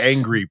ferocious,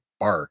 angry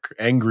bark,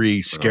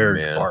 angry,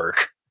 scared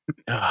bark.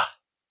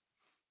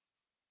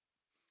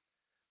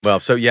 Well,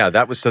 so yeah,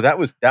 that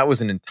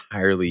was an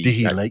entirely. Did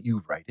he let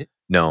you write it?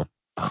 No.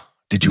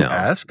 Did you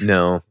ask?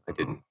 No, I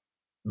didn't.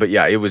 But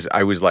yeah, I was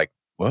like,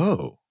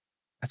 whoa,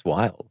 that's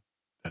wild.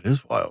 That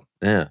is wild.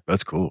 Yeah,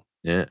 that's cool.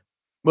 Yeah.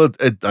 Well,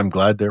 I'm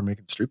glad they're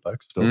making street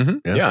bikes still.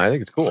 Mm-hmm. Yeah, I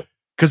think it's cool.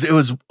 Because it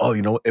was,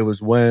 it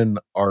was when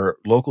our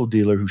local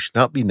dealer, who should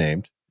not be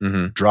named,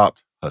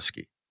 dropped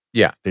Husky.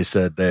 Yeah. They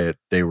said that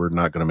they were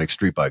not going to make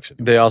street bikes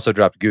anymore. They also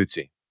dropped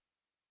Gucci.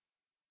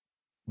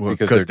 Well,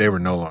 because they were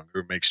no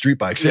longer make street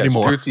bikes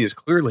anymore. Gucci is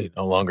clearly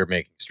no longer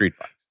making street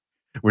bikes.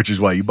 Which is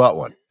why you bought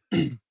one.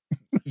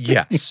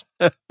 Yes.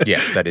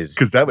 Yes, that is.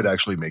 Because that would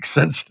actually make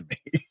sense to me.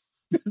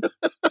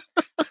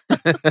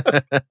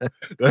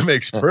 That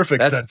makes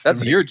perfect sense.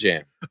 That's your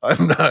jam.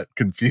 I'm not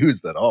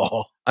confused at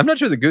all. I'm not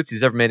sure the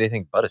Gucci's ever made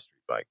anything but a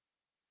street bike.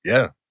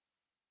 Yeah.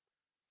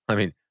 I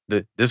mean,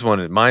 this one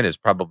in mine is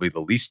probably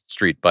the least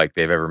street bike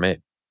they've ever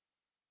made.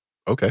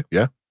 Okay.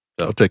 Yeah.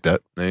 So, I'll take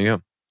that. There you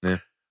go. Yeah.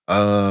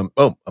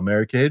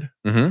 Americade.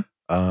 Mm-hmm.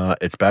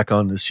 It's back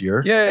on this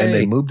year. Yay. And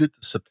they moved it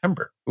to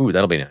September. Ooh,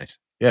 that'll be nice.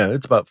 Yeah,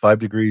 it's about 5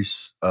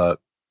 degrees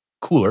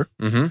cooler.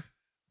 Mm-hmm.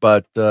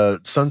 But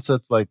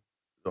sunset's like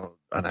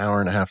an hour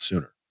and a half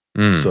sooner.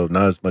 So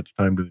not as much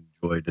time to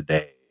enjoy the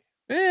day.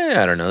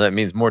 Yeah, I don't know. That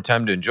means more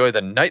time to enjoy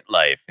the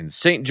nightlife in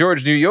St.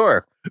 George, New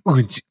York. No.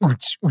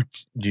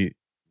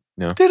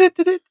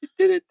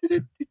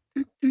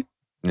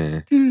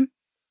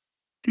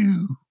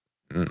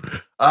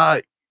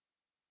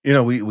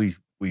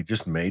 We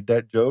just made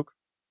that joke,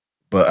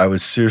 but I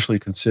was seriously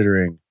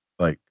considering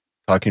like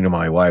talking to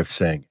my wife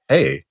saying,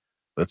 hey,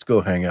 let's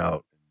go hang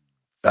out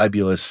in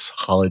fabulous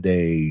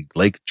holiday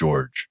Lake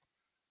George,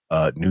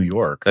 New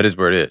York. That is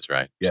where it is,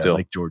 right? Yeah, Still.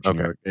 Lake George,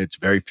 New York. It's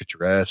very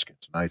picturesque.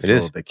 It's a nice It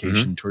little is.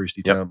 vacation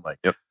touristy town. Like,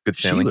 good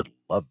sailing. She would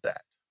love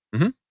that.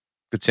 Mm-hmm.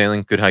 Good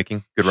sailing, good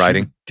hiking, good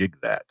riding. She would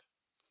dig that.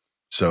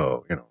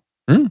 So,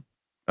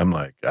 I'm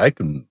like, I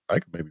can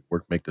maybe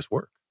make this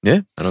work.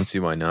 Yeah, I don't see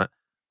why not.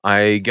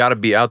 I got to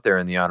be out there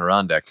in the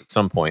Adirondacks at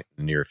some point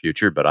in the near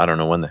future, but I don't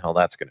know when the hell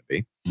that's going to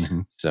be.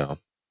 Mm-hmm. So,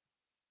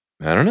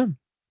 I don't know.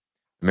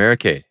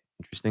 Americade,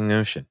 interesting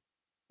notion.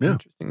 Yeah,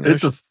 interesting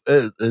notion.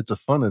 It's a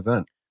fun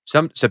event.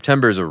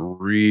 September is a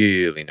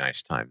really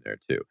nice time there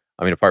too.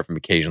 I mean, apart from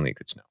occasionally it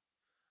could snow,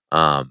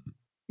 but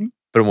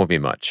it won't be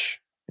much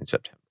in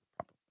September.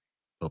 Probably.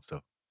 Hope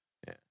so.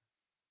 Yeah,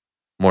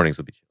 mornings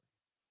will be chilly.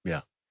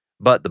 Yeah,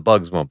 but the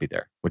bugs won't be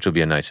there, which will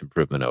be a nice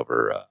improvement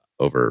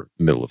over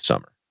middle of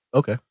summer.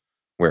 Okay.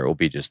 Where it will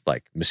be just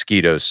like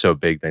mosquitoes so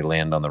big they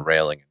land on the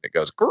railing and it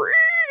goes.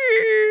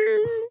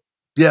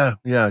 Yeah,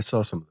 I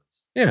saw some of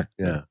those.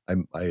 Yeah. I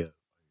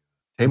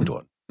tamed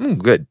one.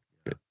 Good.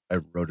 I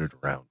rode it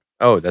around.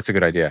 Oh, that's a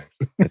good idea.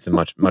 It's a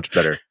much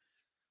better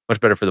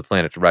for the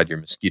planet to ride your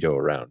mosquito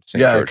around.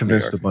 St. Yeah, George, I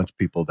convinced a bunch of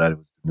people that it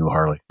was the new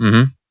Harley.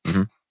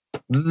 Mm-hmm.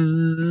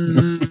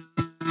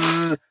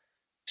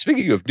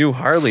 Speaking of new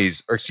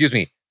Harleys, or excuse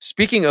me,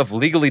 speaking of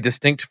legally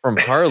distinct from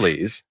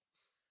Harleys,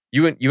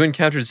 you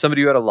encountered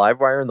somebody who had a live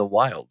wire in the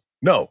wild.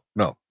 No.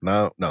 I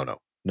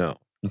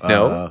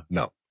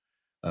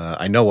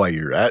know why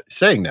you're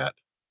saying that.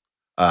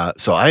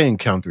 So I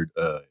encountered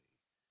a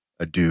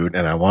dude,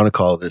 and I want to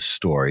call this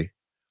story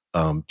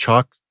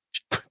Chalk,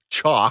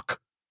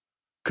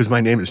 because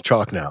my name is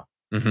Chalk now.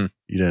 Mm-hmm.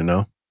 You didn't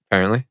know?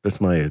 Apparently,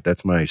 that's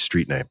my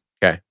street name.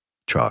 Okay,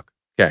 Chalk.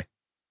 Okay,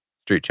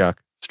 Street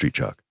Chalk.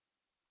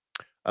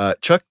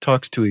 Chuck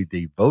talks to a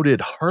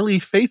devoted Harley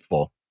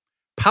faithful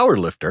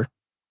powerlifter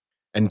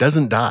and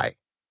doesn't die.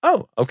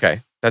 Oh,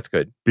 okay, that's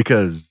good.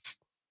 Because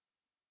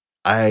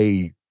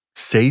I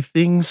say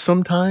things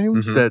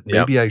sometimes that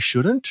maybe I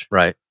shouldn't.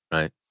 Right.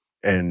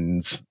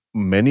 And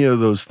many of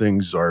those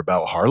things are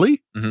about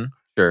Harley. Mm-hmm.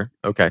 Sure.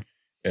 Okay.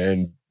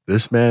 And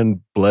this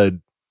man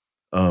bled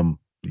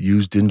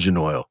used engine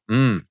oil.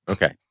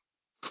 Okay.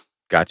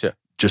 Gotcha.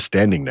 Just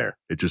standing there.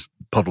 It just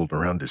puddled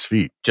around his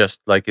feet. Just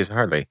like his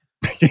Harley.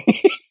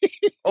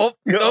 Oh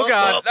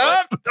God.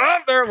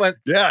 There it went.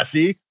 Yeah,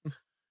 see?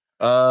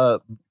 We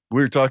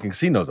were talking, because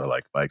he knows I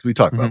like bikes. We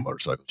talk about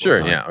motorcycles.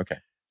 Sure, yeah, okay.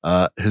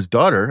 His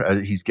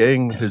daughter, he's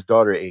getting his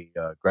daughter a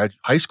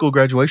high school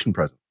graduation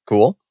present.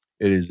 Cool.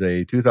 It is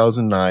a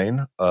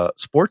 2009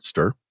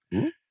 Sportster,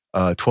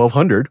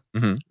 1200.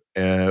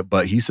 Mm-hmm.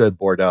 But he said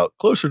bored out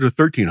closer to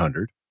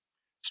 1300.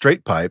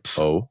 Straight pipes.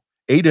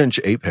 8-inch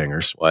ape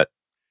hangers. What?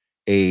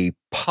 A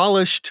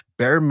polished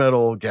bare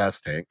metal gas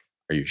tank.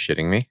 Are you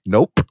shitting me?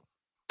 Nope.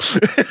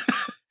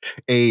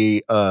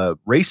 A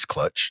race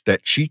clutch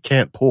that she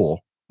can't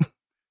pull.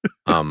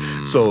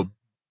 So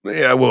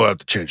Yeah, we'll have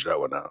to change that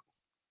one out.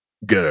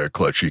 Get a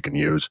clutch you can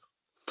use.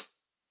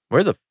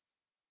 Where the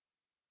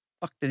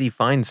fuck did he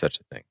find such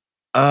a thing?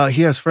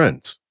 He has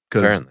friends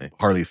because Apparently.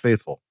 Harley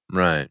faithful.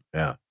 Right.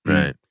 Yeah,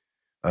 Right.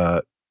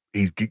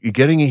 He's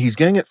getting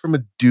it from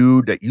a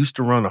dude that used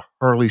to run a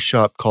Harley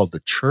shop called the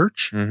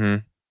Church,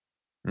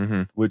 Mm-hmm.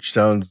 Mm-hmm. which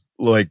sounds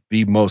like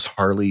the most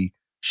Harley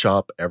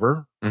shop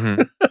ever.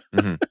 Mm-hmm.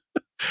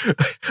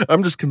 Mm-hmm.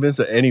 I'm just convinced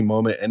that any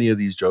moment any of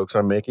these jokes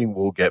I'm making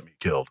will get me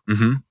killed.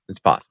 Mm-hmm. It's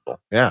possible.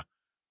 Yeah.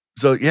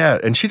 So yeah,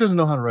 and she doesn't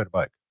know how to ride a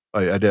bike.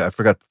 I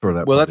forgot to throw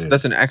that. Well, part in.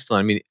 that's an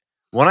excellent. I mean,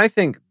 when I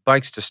think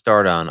bikes to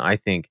start on, I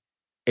think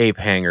ape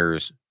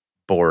hangers,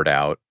 bored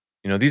out.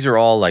 These are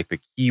all like the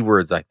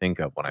keywords I think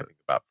of when I think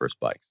about first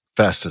bikes.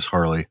 Fastest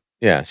Harley.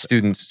 Yeah,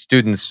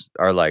 students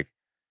are like,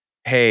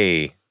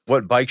 hey,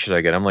 what bike should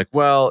I get? I'm like,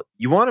 well,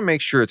 you want to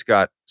make sure it's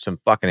got some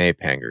fucking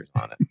ape hangers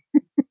on it.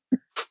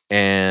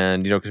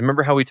 And, because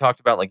remember how we talked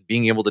about like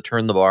being able to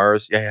turn the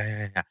bars?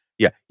 Yeah.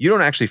 You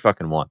don't actually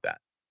fucking want that.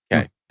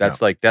 Okay. That's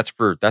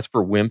for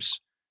wimps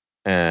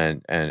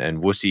and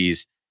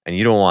wussies, and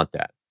you don't want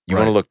that. You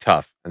want to look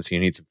tough, and so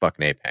you need some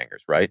fucking ape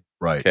hangers, right?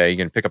 Right. Okay. You're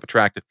gonna pick up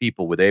attractive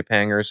people with ape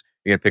hangers.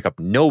 You're gonna pick up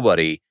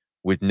nobody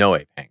with no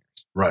ape hangers.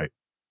 Right.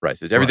 Right.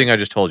 So everything I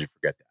just told you,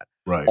 forget that.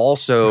 Right.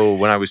 Also,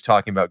 when I was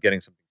talking about getting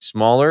something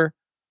smaller,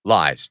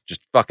 lies,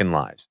 just fucking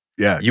lies.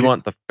 Yeah. You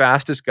want the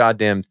fastest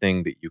goddamn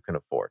thing that you can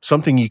afford.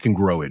 Something you can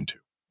grow into.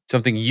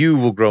 Something you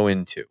will grow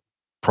into.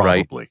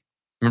 Probably. Right?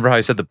 Remember how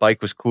I said the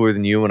bike was cooler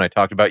than you when I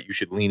talked about you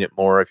should lean it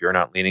more if you're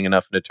not leaning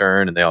enough in a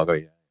turn? And they all go,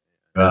 yeah.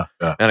 Yeah.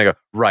 And I go,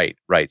 right.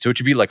 So it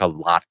should be like a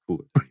lot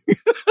cooler.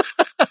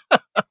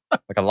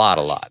 Like a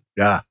lot.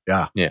 Yeah.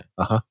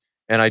 Uh-huh.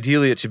 And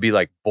ideally it should be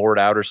like bored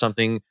out or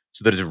something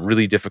so that it's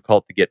really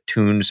difficult to get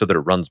tuned so that it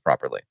runs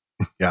properly.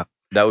 Yeah.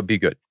 That would be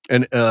good.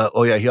 And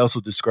he also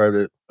described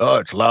it. Oh,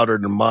 it's louder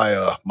than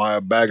my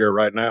bagger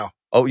right now.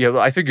 Oh yeah,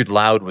 well, I figured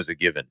loud was a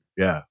given.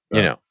 Yeah.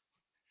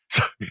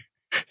 So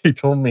he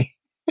told me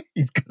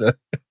he's gonna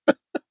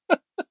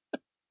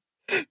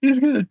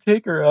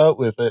take her out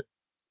with it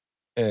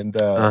and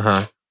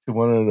to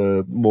one of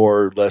the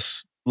more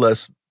less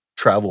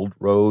traveled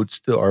roads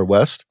to our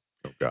west,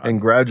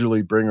 and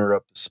gradually bring her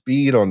up to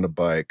speed on the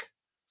bike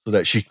so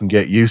that she can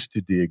get used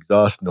to the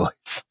exhaust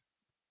noise.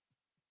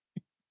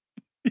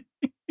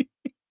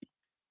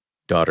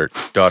 Daughter,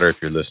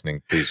 if you're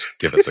listening, please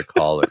give us a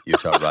call at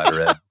Utah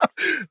Rider Ed.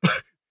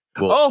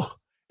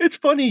 It's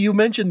funny you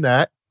mentioned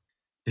that.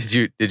 Did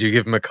you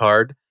give him a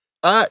card?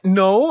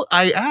 No,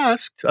 I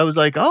asked. I was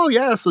like, oh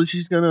yeah, so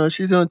she's gonna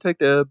take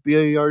the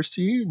BARC,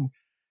 and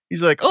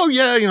he's like, oh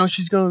yeah,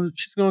 she's gonna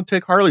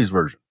take Harley's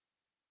version.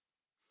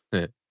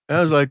 And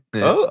I was like,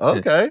 oh,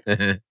 okay.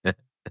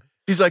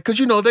 He's like,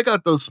 because they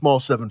got those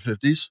small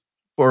 750s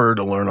for her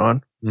to learn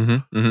on.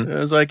 Mm-hmm. And I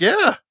was like,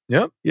 yeah.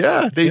 Yep.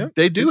 Yeah,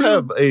 they do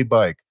have a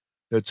bike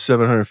that's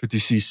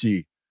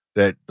 750cc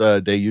that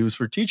they use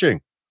for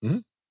teaching. Mm-hmm.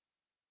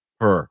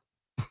 Her.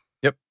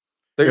 Yep.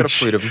 They got a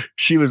fleet of them.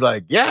 She was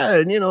like, yeah,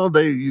 and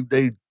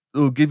they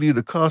will give you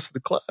the cost of the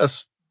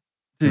class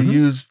to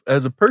use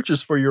as a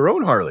purchase for your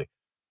own Harley.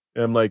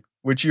 And I'm like,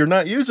 which you're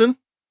not using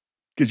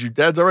because your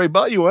dad's already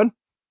bought you one.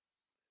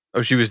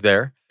 Oh, she was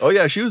there? Oh,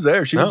 yeah, she was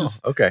there. She was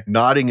just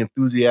nodding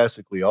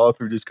enthusiastically all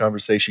through this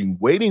conversation,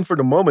 waiting for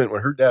the moment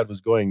when her dad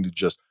was going to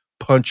just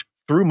punch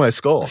through my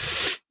skull.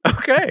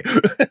 Okay.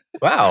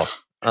 Wow.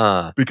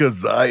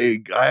 Because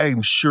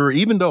I'm sure,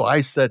 even though I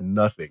said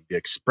nothing, the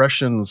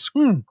expressions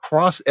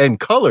cross and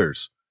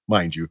colors,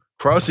 mind you,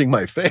 crossing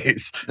my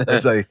face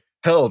as I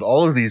held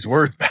all of these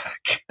words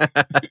back.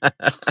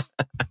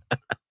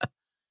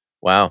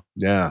 Wow.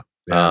 Yeah.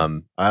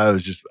 I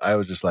was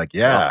just like,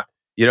 yeah.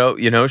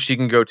 Well, she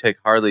can go take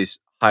Harley's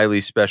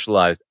highly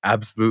specialized,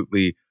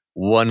 absolutely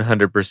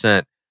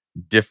 100%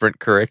 different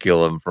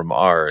curriculum from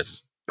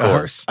ours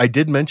course. I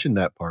did mention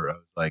that part. I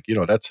was like,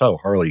 that's how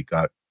Harley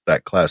got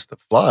that class to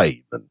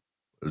fly, even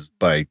was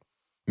by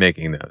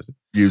making those,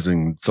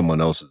 using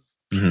someone else's.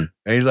 Mm-hmm.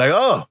 And he's like,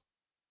 oh,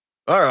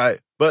 all right,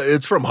 but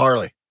it's from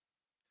Harley.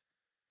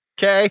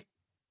 Okay.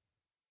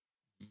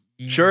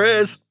 Sure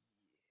is.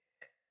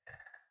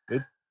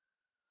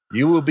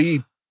 You will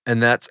be.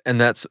 And that's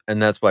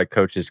why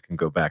coaches can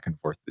go back and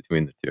forth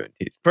between the two and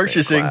teach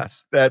purchasing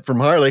that from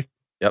Harley.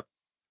 Yep.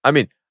 I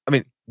mean,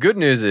 good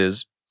news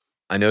is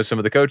I know some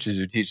of the coaches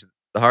who teach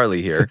the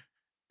Harley here,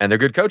 and they're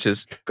good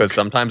coaches because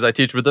sometimes I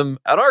teach with them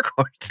at our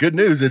course. Good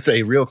news, it's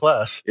a real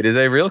class. It is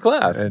a real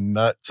class, and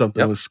not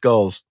something with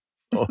skulls.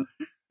 Oh.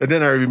 And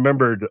then I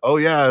remembered,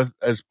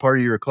 as part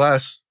of your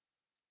class.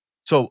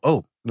 So,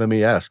 let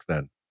me ask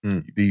then.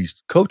 These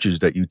coaches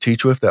that you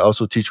teach with that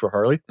also teach for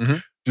Harley,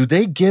 do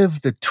they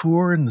give the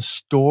tour in the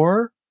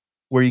store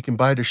where you can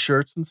buy the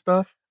shirts and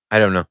stuff? I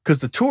don't know. Because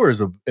the tour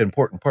is an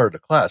important part of the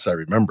class, I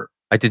remember.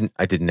 I didn't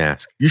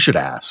ask. You should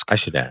ask. I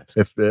should ask.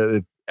 If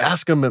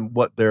ask them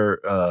what their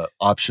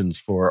options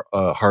for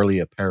Harley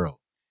apparel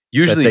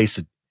usually that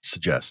they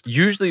suggest.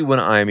 Usually when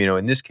I'm,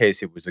 in this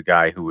case, it was a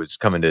guy who was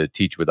coming to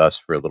teach with us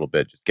for a little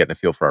bit, just getting a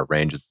feel for our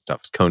ranges and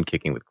stuff. Cone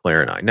kicking with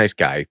Claire and I. Nice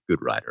guy,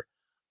 good rider.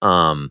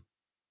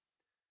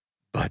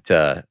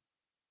 But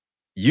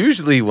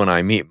usually when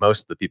I meet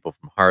most of the people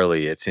from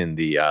Harley, it's in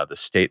the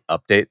state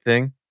update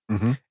thing.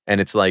 Mhm. And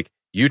it's like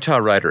Utah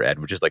Rider Ed,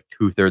 which is like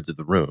 2/3 of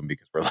the room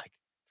because we're like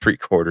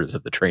 3/4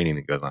 of the training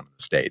that goes on in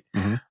the state.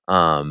 Mhm.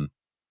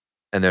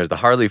 And there's the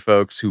Harley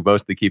folks who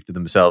mostly keep to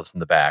themselves in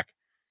the back.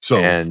 So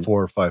And-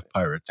 4 or 5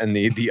 pirates. And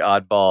the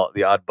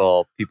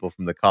oddball people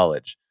from the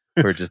college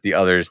who are just the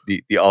others,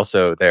 the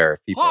also there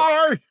people.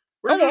 Hi,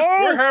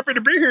 we're happy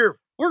to be here.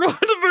 We're going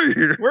to be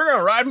here. We're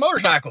gonna ride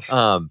motorcycles.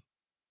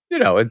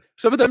 And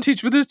some of them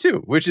teach with us too,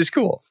 which is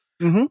cool.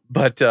 Mhm.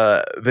 But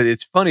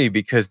it's funny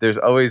because there's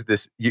always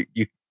this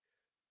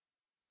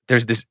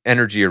there's this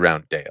energy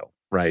around Dale,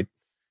 right?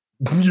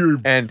 You're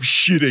And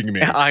shitting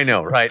me. I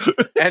know, right?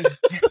 And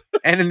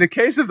in the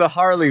case of the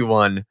Harley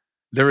one,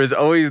 there is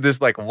always this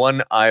like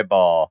one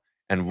eyeball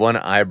and one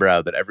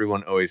eyebrow that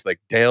everyone always like.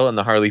 Dale and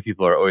the Harley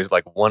people are always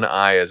like one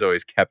eye is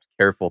always kept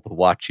careful to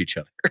watch each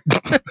other.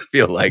 I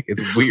feel like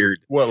it's weird.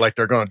 What, like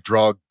they're gonna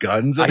draw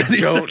guns? I At any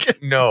don't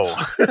second? know.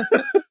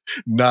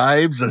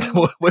 Knives and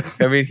what?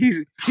 I mean,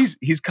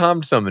 he's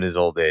calmed some in his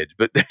old age,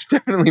 but there's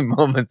definitely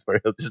moments where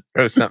he'll just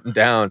throw something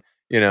down,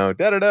 da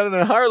da da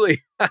da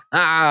Harley,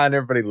 and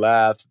everybody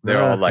laughs.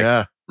 They're all like,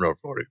 yeah. "Road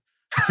 40."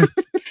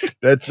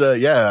 That's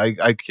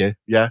I can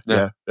yeah.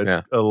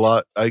 That's a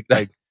lot. I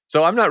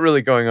So I'm not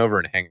really going over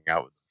and hanging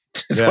out with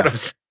them. Is what I'm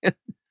saying.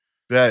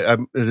 that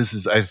this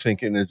is I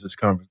think and is this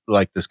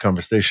this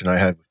conversation I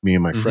had with me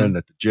and my Mhm. friend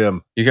at the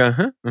gym, You go,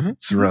 huh? Mm-hmm.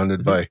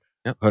 surrounded by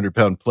Yep.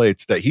 100-pound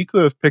plates that he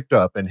could have picked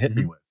up and hit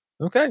me with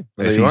Okay. Well, if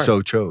there you he are.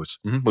 so chose.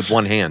 With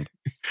one hand.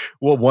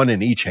 Well, one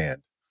in each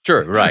hand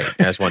Sure, right.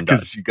 As one does.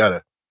 because you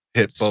gotta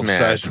hit both Smash,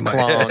 sides of my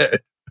clonk. head.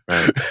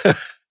 Right.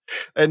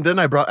 And then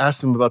I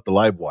asked him about the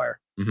live wire.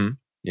 Mm-hmm.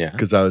 Yeah.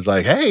 Because I was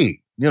like, hey,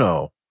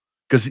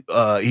 because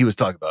he was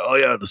talking about, oh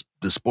yeah,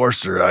 the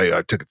Sportster,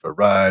 I took it for a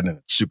ride and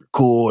it's super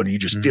cool, and you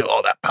just Mhm. feel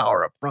all that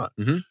power up front.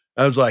 Mhm.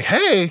 I was like,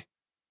 hey,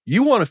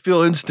 you want to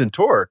feel instant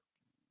torque?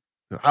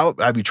 How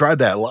have you tried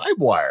that live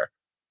wire?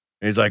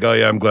 And he's like, oh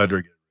yeah, I'm glad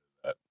they're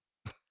getting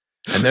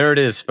And there it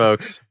is,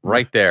 folks.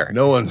 Right there.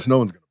 no one's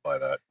gonna buy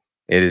that.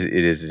 It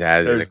is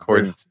as in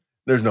accordance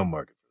There's no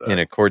market for that. in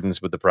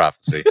accordance with the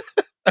prophecy.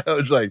 I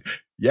was like,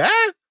 yeah,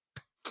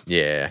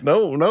 Yeah.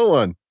 no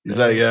one. He's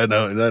like, yeah,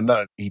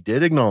 no. He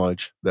did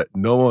acknowledge that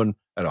no one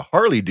at a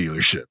Harley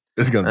dealership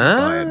is gonna be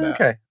buying that.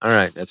 Okay. All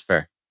right. That's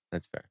fair.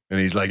 And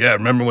he's like, yeah,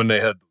 remember when they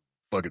had the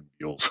fucking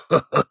mules?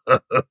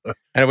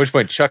 And at which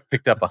point Chuck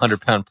picked up a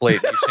 100-pound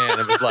plate in each hand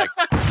and was like,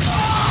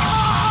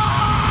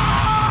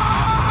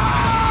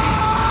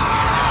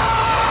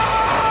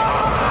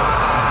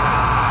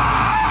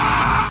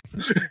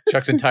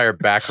 Chuck's entire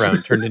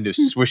background turned into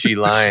swishy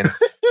lines.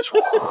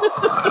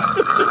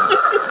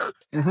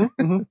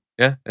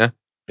 Yeah.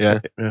 Yeah.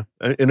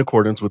 In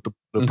accordance with the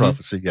Mhm.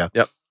 prophecy, yeah.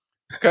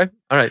 Okay.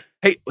 All right.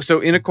 Hey, so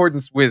in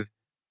accordance with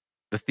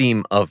the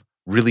theme of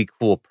really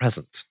cool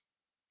presents,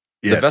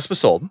 Yes. the Vespa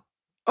sold.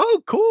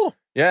 Oh, cool.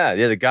 Yeah.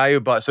 The guy who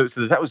bought. So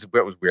that was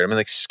weird. I mean,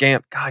 like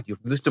scam. God, you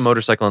list a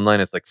motorcycle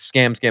online. It's like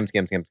scam.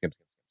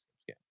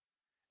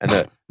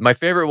 And my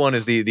favorite one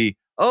is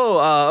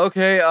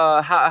okay.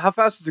 How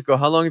fast does it go?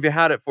 How long have you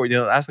had it for?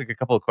 Ask like a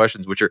couple of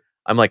questions, which are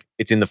I'm like,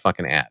 it's in the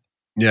fucking ad.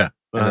 Yeah.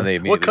 And then they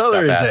What immediately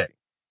color stop is asking.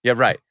 Yeah,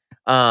 right.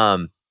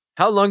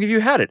 How long have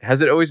you had it?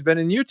 Has it always been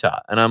in Utah?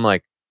 And I'm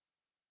like,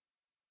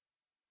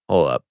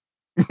 hold up.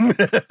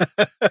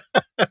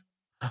 it?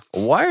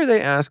 Why are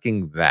they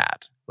asking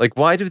that? Like,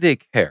 why do they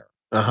care?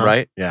 Uh-huh.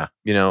 Right? Yeah.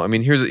 I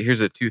mean, here's a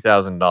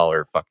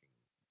 $2,000 fucking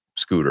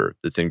scooter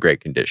that's in great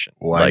condition.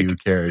 Why like, do you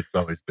care? It's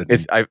always been.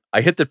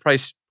 I hit the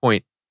price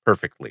point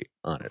perfectly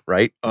on it,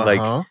 right? Like,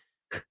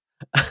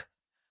 Uh-huh.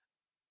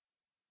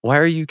 why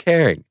are you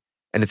caring?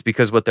 And it's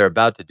because what they're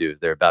about to do is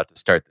they're about to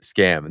start the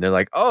scam, and they're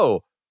like,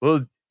 oh,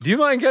 well, do you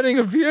mind getting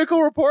a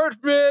vehicle report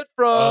from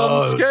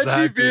Oh, Sketchy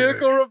that dude.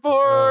 Vehicle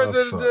Reports?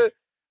 Oh,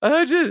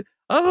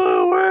 I'm a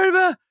little worried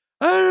about.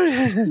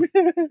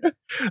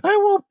 I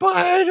won't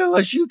buy it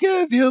unless you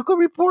get a vehicle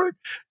report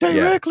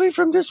directly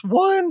from this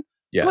one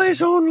Yeah.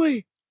 place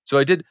only. So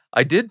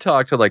I did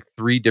talk to like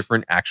 3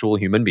 different actual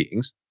human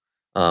beings.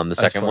 The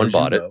second one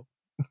bought it.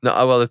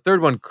 No, well, the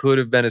third one could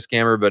have been a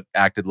scammer, but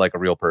acted like a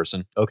real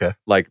person. Okay.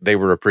 Like they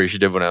were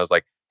appreciative when I was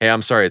like, "Hey,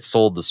 I'm sorry, it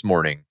sold this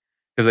morning,"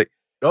 because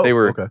they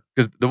were okay.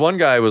 because the one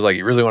guy was like,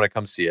 "You really want to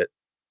come see it?"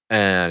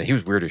 And he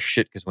was weird as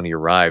shit because when he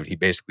arrived, he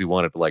basically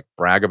wanted to like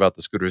brag about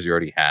the scooters he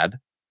already had,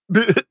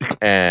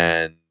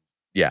 and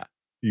yeah,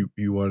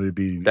 you wanted to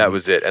be that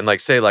was it, and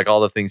like say like all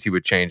the things he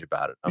would change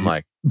about it. I'm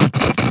like,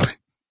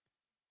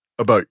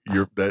 about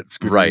that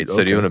scooter. right.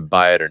 So do you want to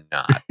buy it or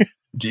not?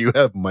 Do you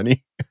have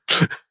money?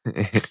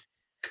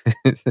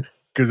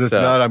 Because if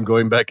So- not, I'm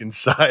going back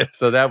inside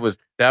So that was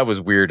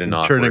weird and and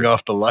awkward. turning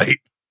off the light.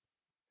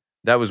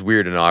 That was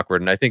weird and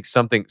awkward, and I think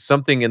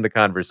something in the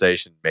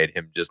conversation made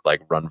him just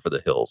like run for the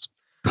hills.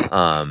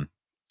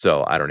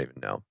 So I don't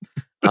even know.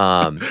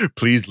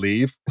 Please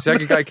leave.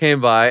 Second guy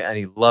came by and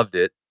he loved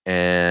it,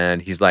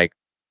 and he's like,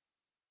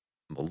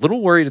 I'm a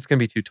little worried it's gonna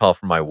be too tall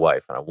for my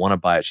wife, and I want to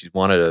buy it. She's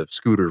wanted a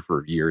scooter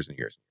for years and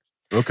years.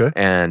 Okay.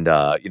 And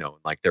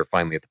like they're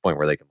finally at the point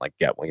where they can like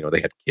get one.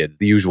 They had kids.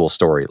 The usual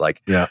story,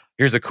 like, Yeah.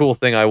 here's a cool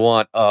thing I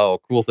want. Oh,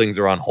 cool things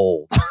are on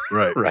hold.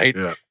 Right. Right.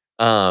 Yeah.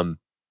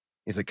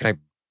 He's like, can I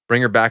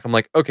bring her back? I'm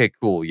like, okay,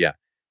 cool, yeah.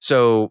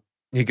 So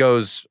he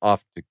goes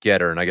off to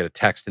get her, and I get a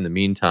text in the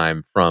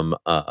meantime from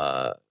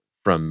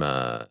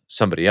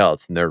somebody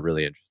else, and they're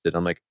really interested.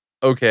 I'm like,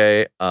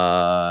 okay,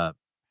 how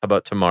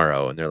about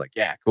tomorrow? And they're like,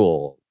 yeah,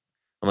 cool.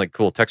 I'm like,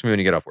 cool. Text me when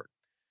you get off work.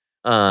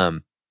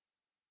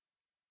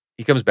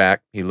 He comes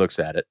back. He looks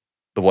at it.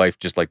 The wife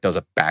just like does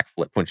a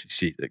backflip when she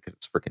sees it because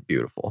it's freaking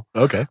beautiful.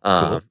 Okay.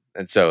 Cool.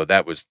 And so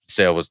that was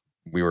sale was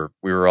we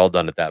were all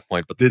done at that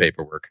point, but the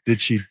paperwork. Did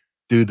she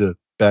do the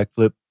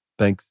backflip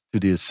thanks to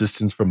the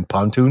assistance from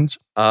pontoons?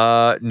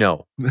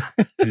 No,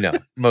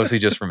 mostly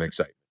just from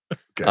excitement.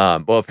 Okay.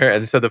 Well,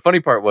 apparently, so the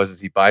funny part was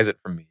he buys it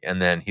from me,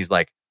 and then he's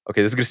like,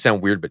 okay, this is gonna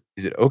sound weird, but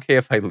is it okay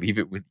if I leave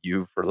it with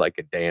you for like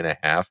a day and a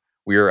half?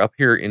 We are up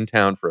here in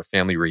town for a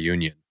family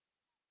reunion,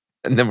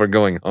 and then we're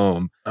going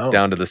home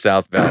down to the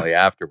South Valley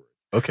afterwards.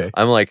 Okay.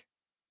 I'm like,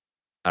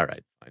 all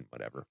right, fine,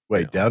 whatever.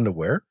 Wait, down to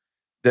where?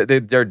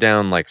 They're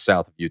down like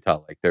south of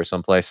Utah, like there's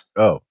someplace.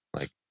 Oh,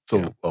 like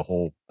so a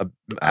whole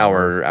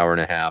hour and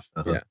a half.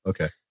 Uh-huh. Yeah.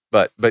 Okay.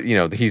 But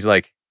he's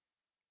like,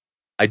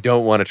 I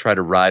don't want to try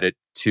to ride it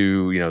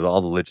to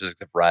all the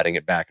logistics of riding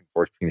it back and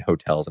forth between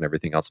hotels and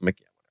everything else. I'm like,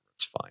 yeah, whatever,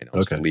 it's fine.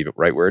 I'll just leave it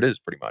right where it is,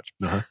 pretty much.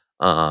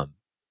 Uh-huh.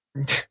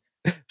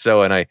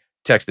 So, and I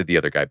texted the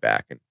other guy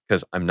back, and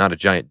because I'm not a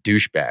giant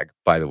douchebag,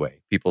 by the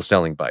way, people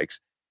selling bikes.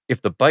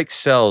 If the bike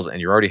sells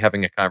and you're already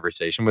having a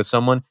conversation with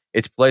someone,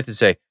 it's polite to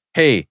say,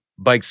 hey,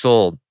 bike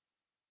sold.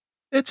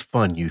 It's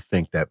fun. You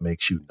think that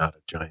makes you not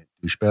a giant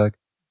douchebag?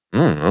 I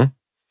don't know.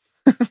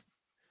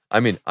 I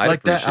mean, I like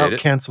appreciate that it.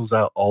 cancels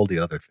out all the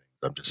other things.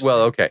 I'm just well,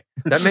 saying. okay.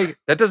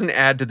 That doesn't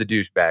add to the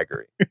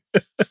douchebaggery.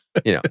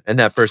 And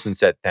that person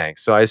said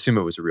thanks, so I assume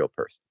it was a real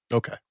person.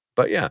 Okay.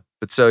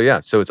 So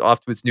it's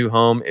off to its new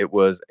home. It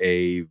was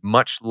a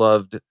much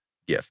loved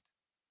gift.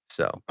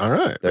 So all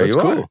right, there that's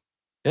you cool. are.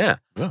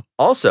 Yeah.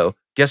 Also,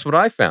 guess what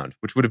I found,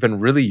 which would have been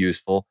really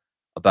useful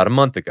about a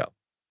month ago.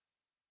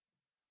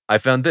 I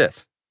found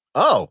this.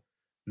 Oh.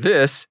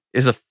 This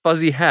is a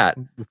fuzzy hat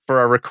for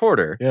our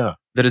recorder. Yeah.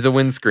 That is a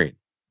windscreen.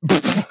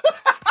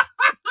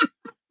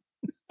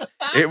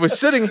 It was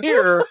sitting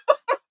here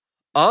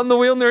on the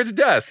Wheel Nerd's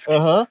desk.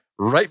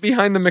 Right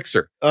behind the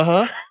mixer.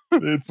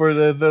 For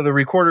the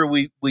recorder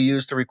we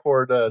used to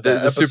record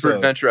the Super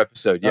Adventure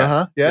episode.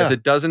 Yes. Yeah. Yes,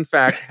 it does in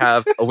fact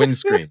have a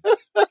windscreen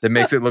that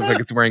makes it look like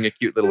it's wearing a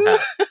cute little hat.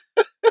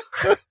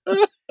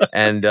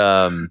 And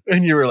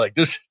you were like,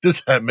 this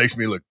hat makes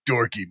me look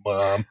dorky,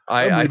 Mom.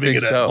 I'm leaving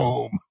it at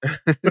home.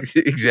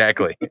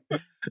 Exactly.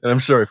 And I'm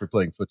sorry for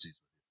playing footsies.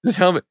 This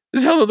helmet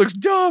looks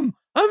dumb.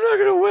 I'm not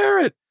gonna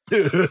wear it.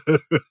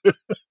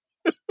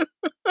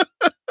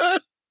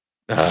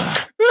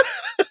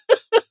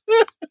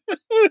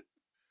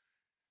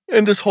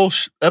 And this whole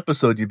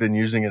episode, you've been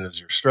using it as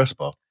your stress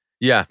ball.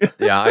 Yeah.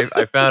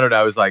 I found it.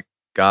 I was like,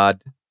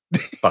 God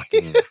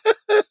fucking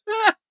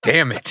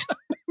damn it.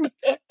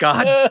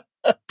 God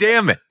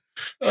damn it.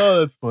 Oh,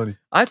 that's funny.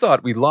 I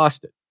thought we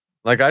lost it.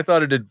 Like, I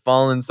thought it had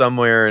fallen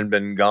somewhere and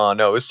been gone.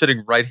 No, it was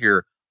sitting right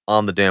here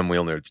on the damn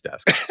Wheel Nerd's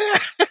desk.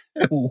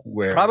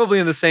 Where? Probably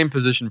in the same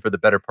position for the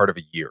better part of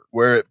a year.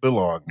 Where it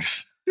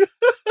belongs.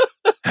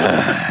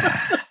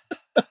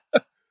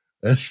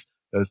 That's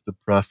the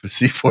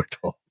prophecy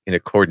foretold. In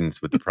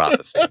accordance with the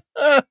prophecy.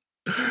 Oh,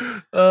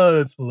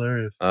 that's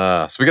hilarious.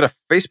 So we got a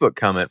Facebook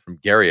comment from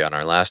Gary on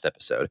our last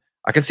episode.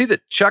 I can see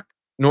that Chuck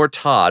nor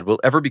Todd will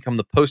ever become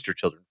the poster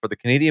children for the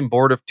Canadian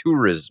Board of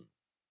Tourism.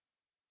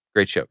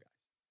 Great show, guys.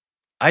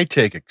 I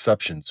take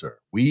exception, sir.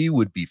 We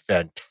would be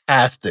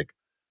fantastic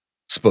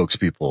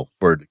spokespeople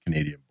for the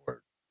Canadian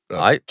Board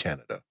of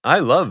Canada. I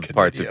love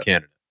parts of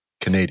Canada.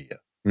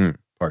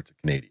 Parts of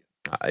Canada.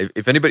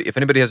 If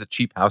anybody has a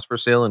cheap house for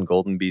sale in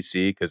Golden,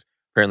 BC, because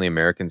apparently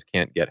Americans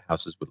can't get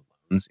houses with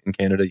loans in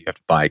Canada, you have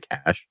to buy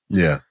cash.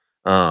 Yeah.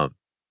 Let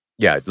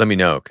me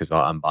know because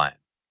I'm buying.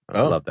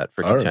 I love that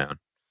freaking town.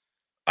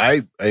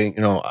 I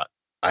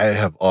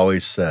have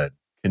always said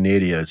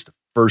Canada is the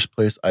first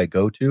place I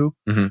go to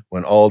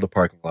when all the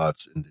parking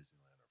lots in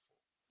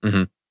Disneyland are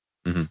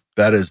full.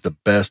 That is the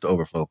best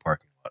overflow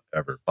parking lot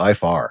ever by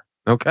far.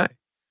 Okay.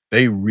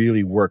 They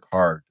really work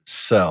hard to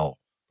sell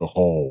the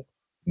whole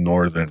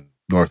North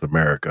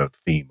America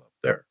theme up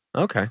there.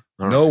 Okay.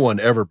 No one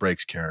ever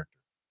breaks character.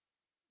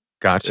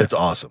 Gotcha. It's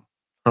awesome.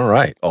 All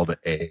right. All the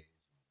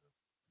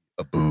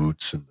the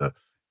boots and the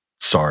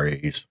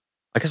saris.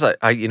 I guess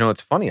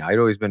it's funny. I'd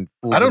always been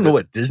fooled. I don't know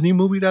what Disney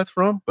movie that's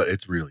from, but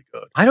it's really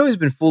good. I'd always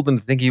been fooled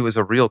into thinking it was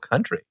a real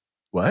country.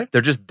 What?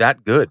 They're just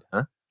that good,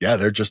 huh? Yeah,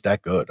 they're just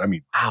that good. I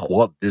mean, wow.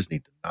 Walt Disney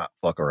did not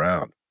fuck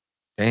around.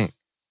 Dang.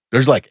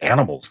 There's like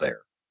animals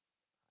there.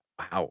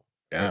 Wow.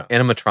 Yeah.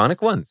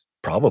 Animatronic ones?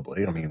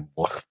 Probably. I mean,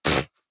 what?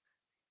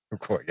 Of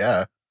course,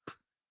 yeah.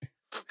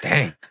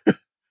 Dang.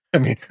 I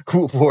mean,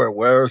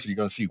 where else are you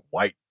going to see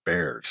white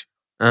bears?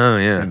 Oh,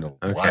 yeah. In the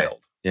wild.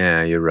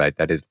 Yeah, you're right.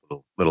 That is a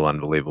little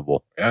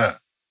unbelievable. Yeah.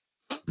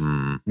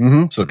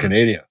 Mm. So,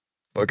 Canada.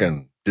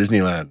 Fucking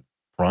Disneyland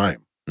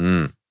Prime.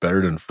 Mm.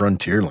 Better than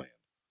Frontierland.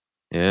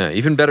 Yeah,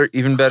 even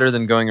better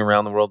than going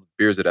around the world with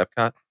beers at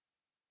Epcot.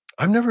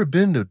 I've never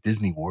been to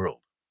Disney World.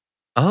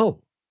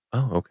 Oh,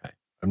 okay,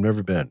 I've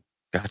never been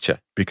gotcha.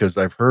 because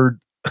I've heard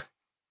this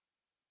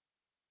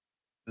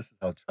is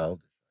how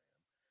childish.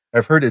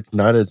 I've heard it's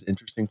not as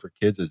interesting for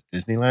kids as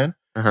Disneyland,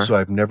 Uh-huh. so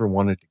I've never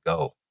wanted to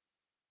go.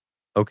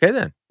 Okay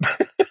then.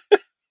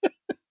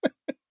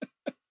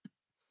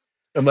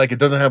 I'm like, it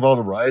doesn't have all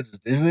the rides as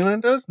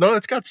Disneyland does. No,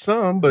 it's got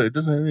some, but it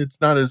doesn't. It's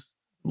not as.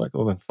 I'm like,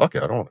 oh, then fuck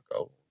it, I don't want to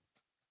go.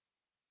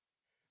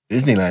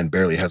 Disneyland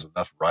barely has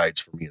enough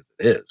rides for me as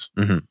it is.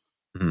 Mm-hmm.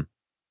 Mm-hmm.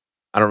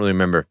 I don't really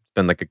remember. It's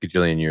been like a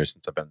gajillion years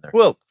since I've been there.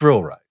 Well,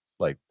 thrill rides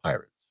like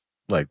Pirates,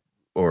 like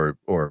or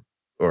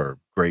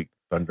Great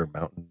Thunder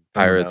Mountain,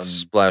 Pirates,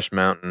 Splash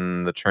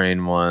Mountain, the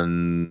train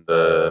one,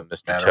 the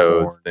Mr.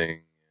 Matterhorn. Toads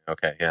thing.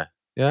 Okay, yeah.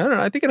 I don't know.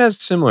 I think it has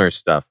similar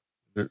stuff.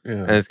 Yeah.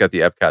 And it's got the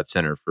Epcot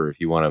Center for if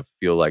you want to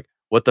feel like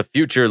what the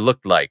future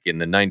looked like in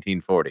the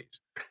 1940s.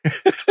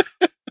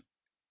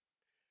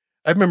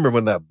 I remember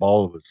when that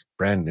ball was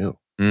brand new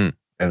Mm.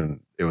 and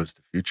it was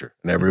the future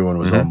and everyone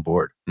was Mhm. on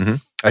board.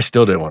 Mhm. I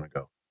still didn't want to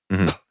go.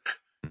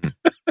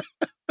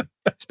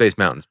 Space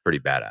Mountain's pretty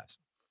badass.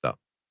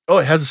 Oh,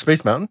 it has a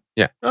Space Mountain?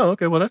 Yeah. Oh,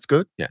 okay. Well, that's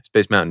good. Yeah,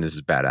 Space Mountain is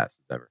as badass as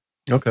ever.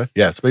 Okay.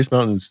 Yeah, Space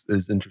Mountain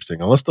is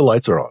interesting, unless the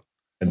lights are on.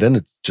 And then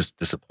it's just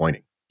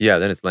disappointing. Yeah,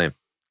 then it's lame.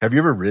 Have you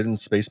ever ridden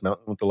Space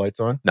Mountain with the lights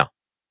on? No.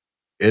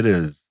 It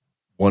is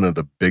one of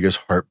the biggest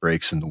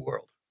heartbreaks in the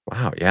world.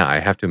 Wow, yeah, I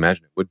have to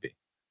imagine it would be.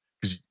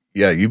 'Cause,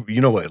 yeah,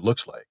 you know what it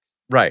looks like.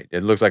 Right.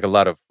 It looks like a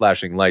lot of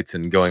flashing lights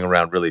and going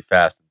around really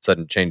fast and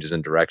sudden changes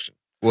in direction.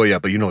 Well, yeah,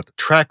 but you know what the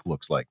track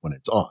looks like when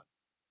it's on.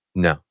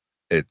 No.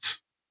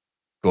 It's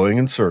going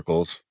in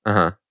circles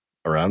Uh-huh.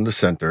 around the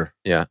center.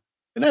 Yeah.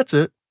 And that's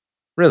it.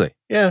 Really?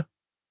 Yeah.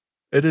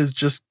 It is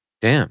just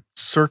Damn.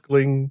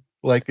 circling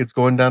like it's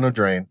going down a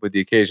drain. With the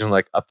occasional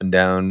like up and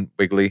down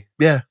wiggly.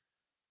 Yeah.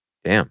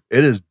 Damn.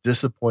 It is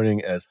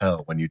disappointing as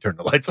hell when you turn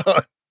the lights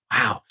on.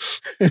 Wow.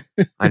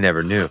 I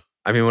never knew.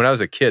 I mean, when I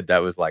was a kid,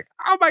 that was like,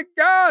 oh my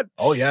God.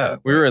 Oh, yeah.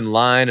 We were in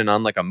line and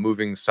on like a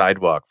moving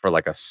sidewalk for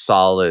like a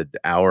solid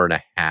hour and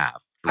a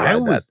half to I ride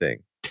that was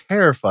thing.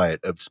 terrified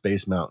of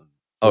Space Mountain.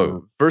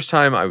 Oh, first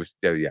time I was,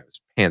 it was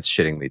pants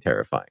shittingly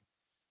terrifying.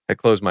 I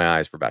closed my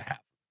eyes for about half.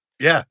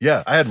 Yeah.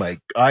 I had my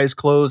eyes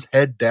closed,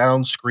 head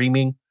down,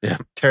 screaming. Yeah.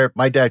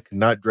 My dad could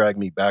not drag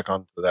me back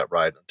onto that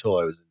ride until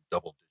I was in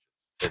double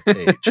digits of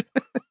age.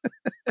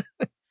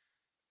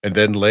 And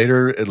then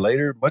later,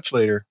 much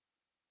later,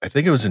 I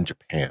think it was in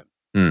Japan.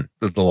 Hmm.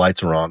 The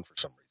lights were on for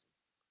some reason.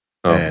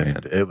 Oh, and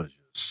man. it was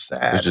just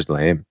sad. It was just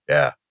lame.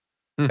 Yeah.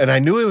 Hmm. And I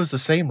knew it was the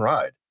same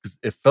ride because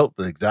it felt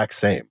the exact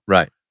same.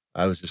 Right.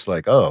 I was just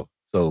like, oh,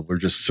 so we're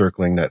just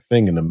circling that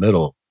thing in the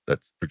middle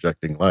that's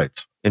projecting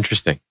lights.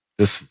 Interesting.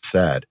 This is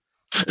sad.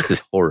 This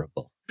is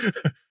horrible.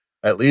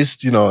 At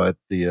least, at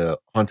the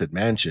Haunted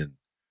Mansion,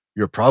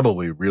 you're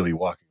probably really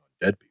walking on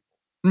dead people.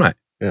 Right.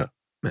 Yeah.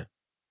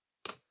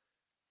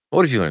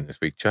 What did you learn this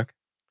week, Chuck?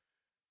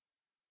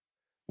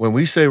 When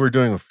we say we're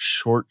doing a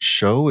short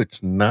show,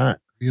 it's not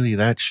really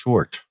that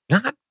short.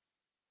 Not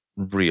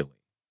really.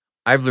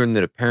 I've learned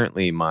that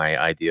apparently my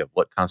idea of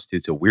what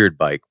constitutes a weird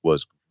bike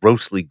was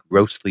grossly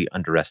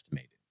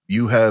underestimated.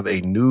 You have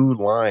a new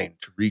line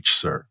to reach,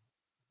 sir.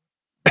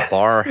 The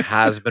bar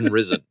has been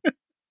risen.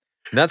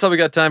 And that's all we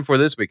got time for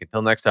this week.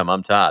 Until next time,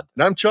 I'm Todd.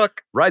 And I'm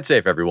Chuck. Ride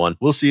safe, everyone.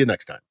 We'll see you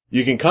next time.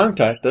 You can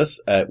contact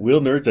us at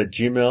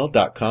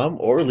wheelnerds@gmail.com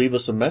or leave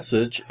us a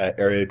message at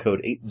area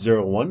code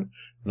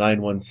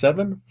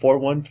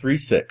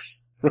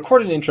 801-917-4136.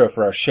 Record an intro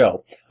for our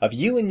show of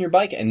you and your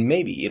bike, and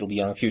maybe it'll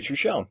be on a future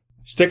show.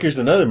 Stickers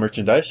and other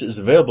merchandise is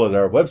available at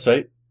our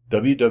website,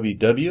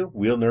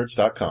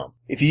 www.wheelnerds.com.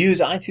 If you use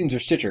iTunes or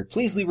Stitcher,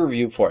 please leave a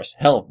review for us.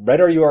 Hell,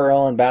 write our URL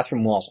on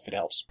bathroom walls if it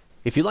helps.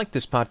 If you like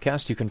this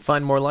podcast, you can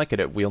find more like it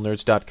at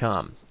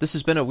wheelnerds.com. This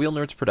has been a Wheel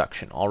Nerds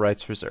production, all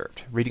rights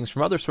reserved. Readings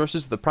from other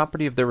sources are the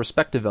property of their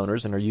respective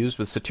owners and are used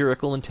with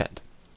satirical intent.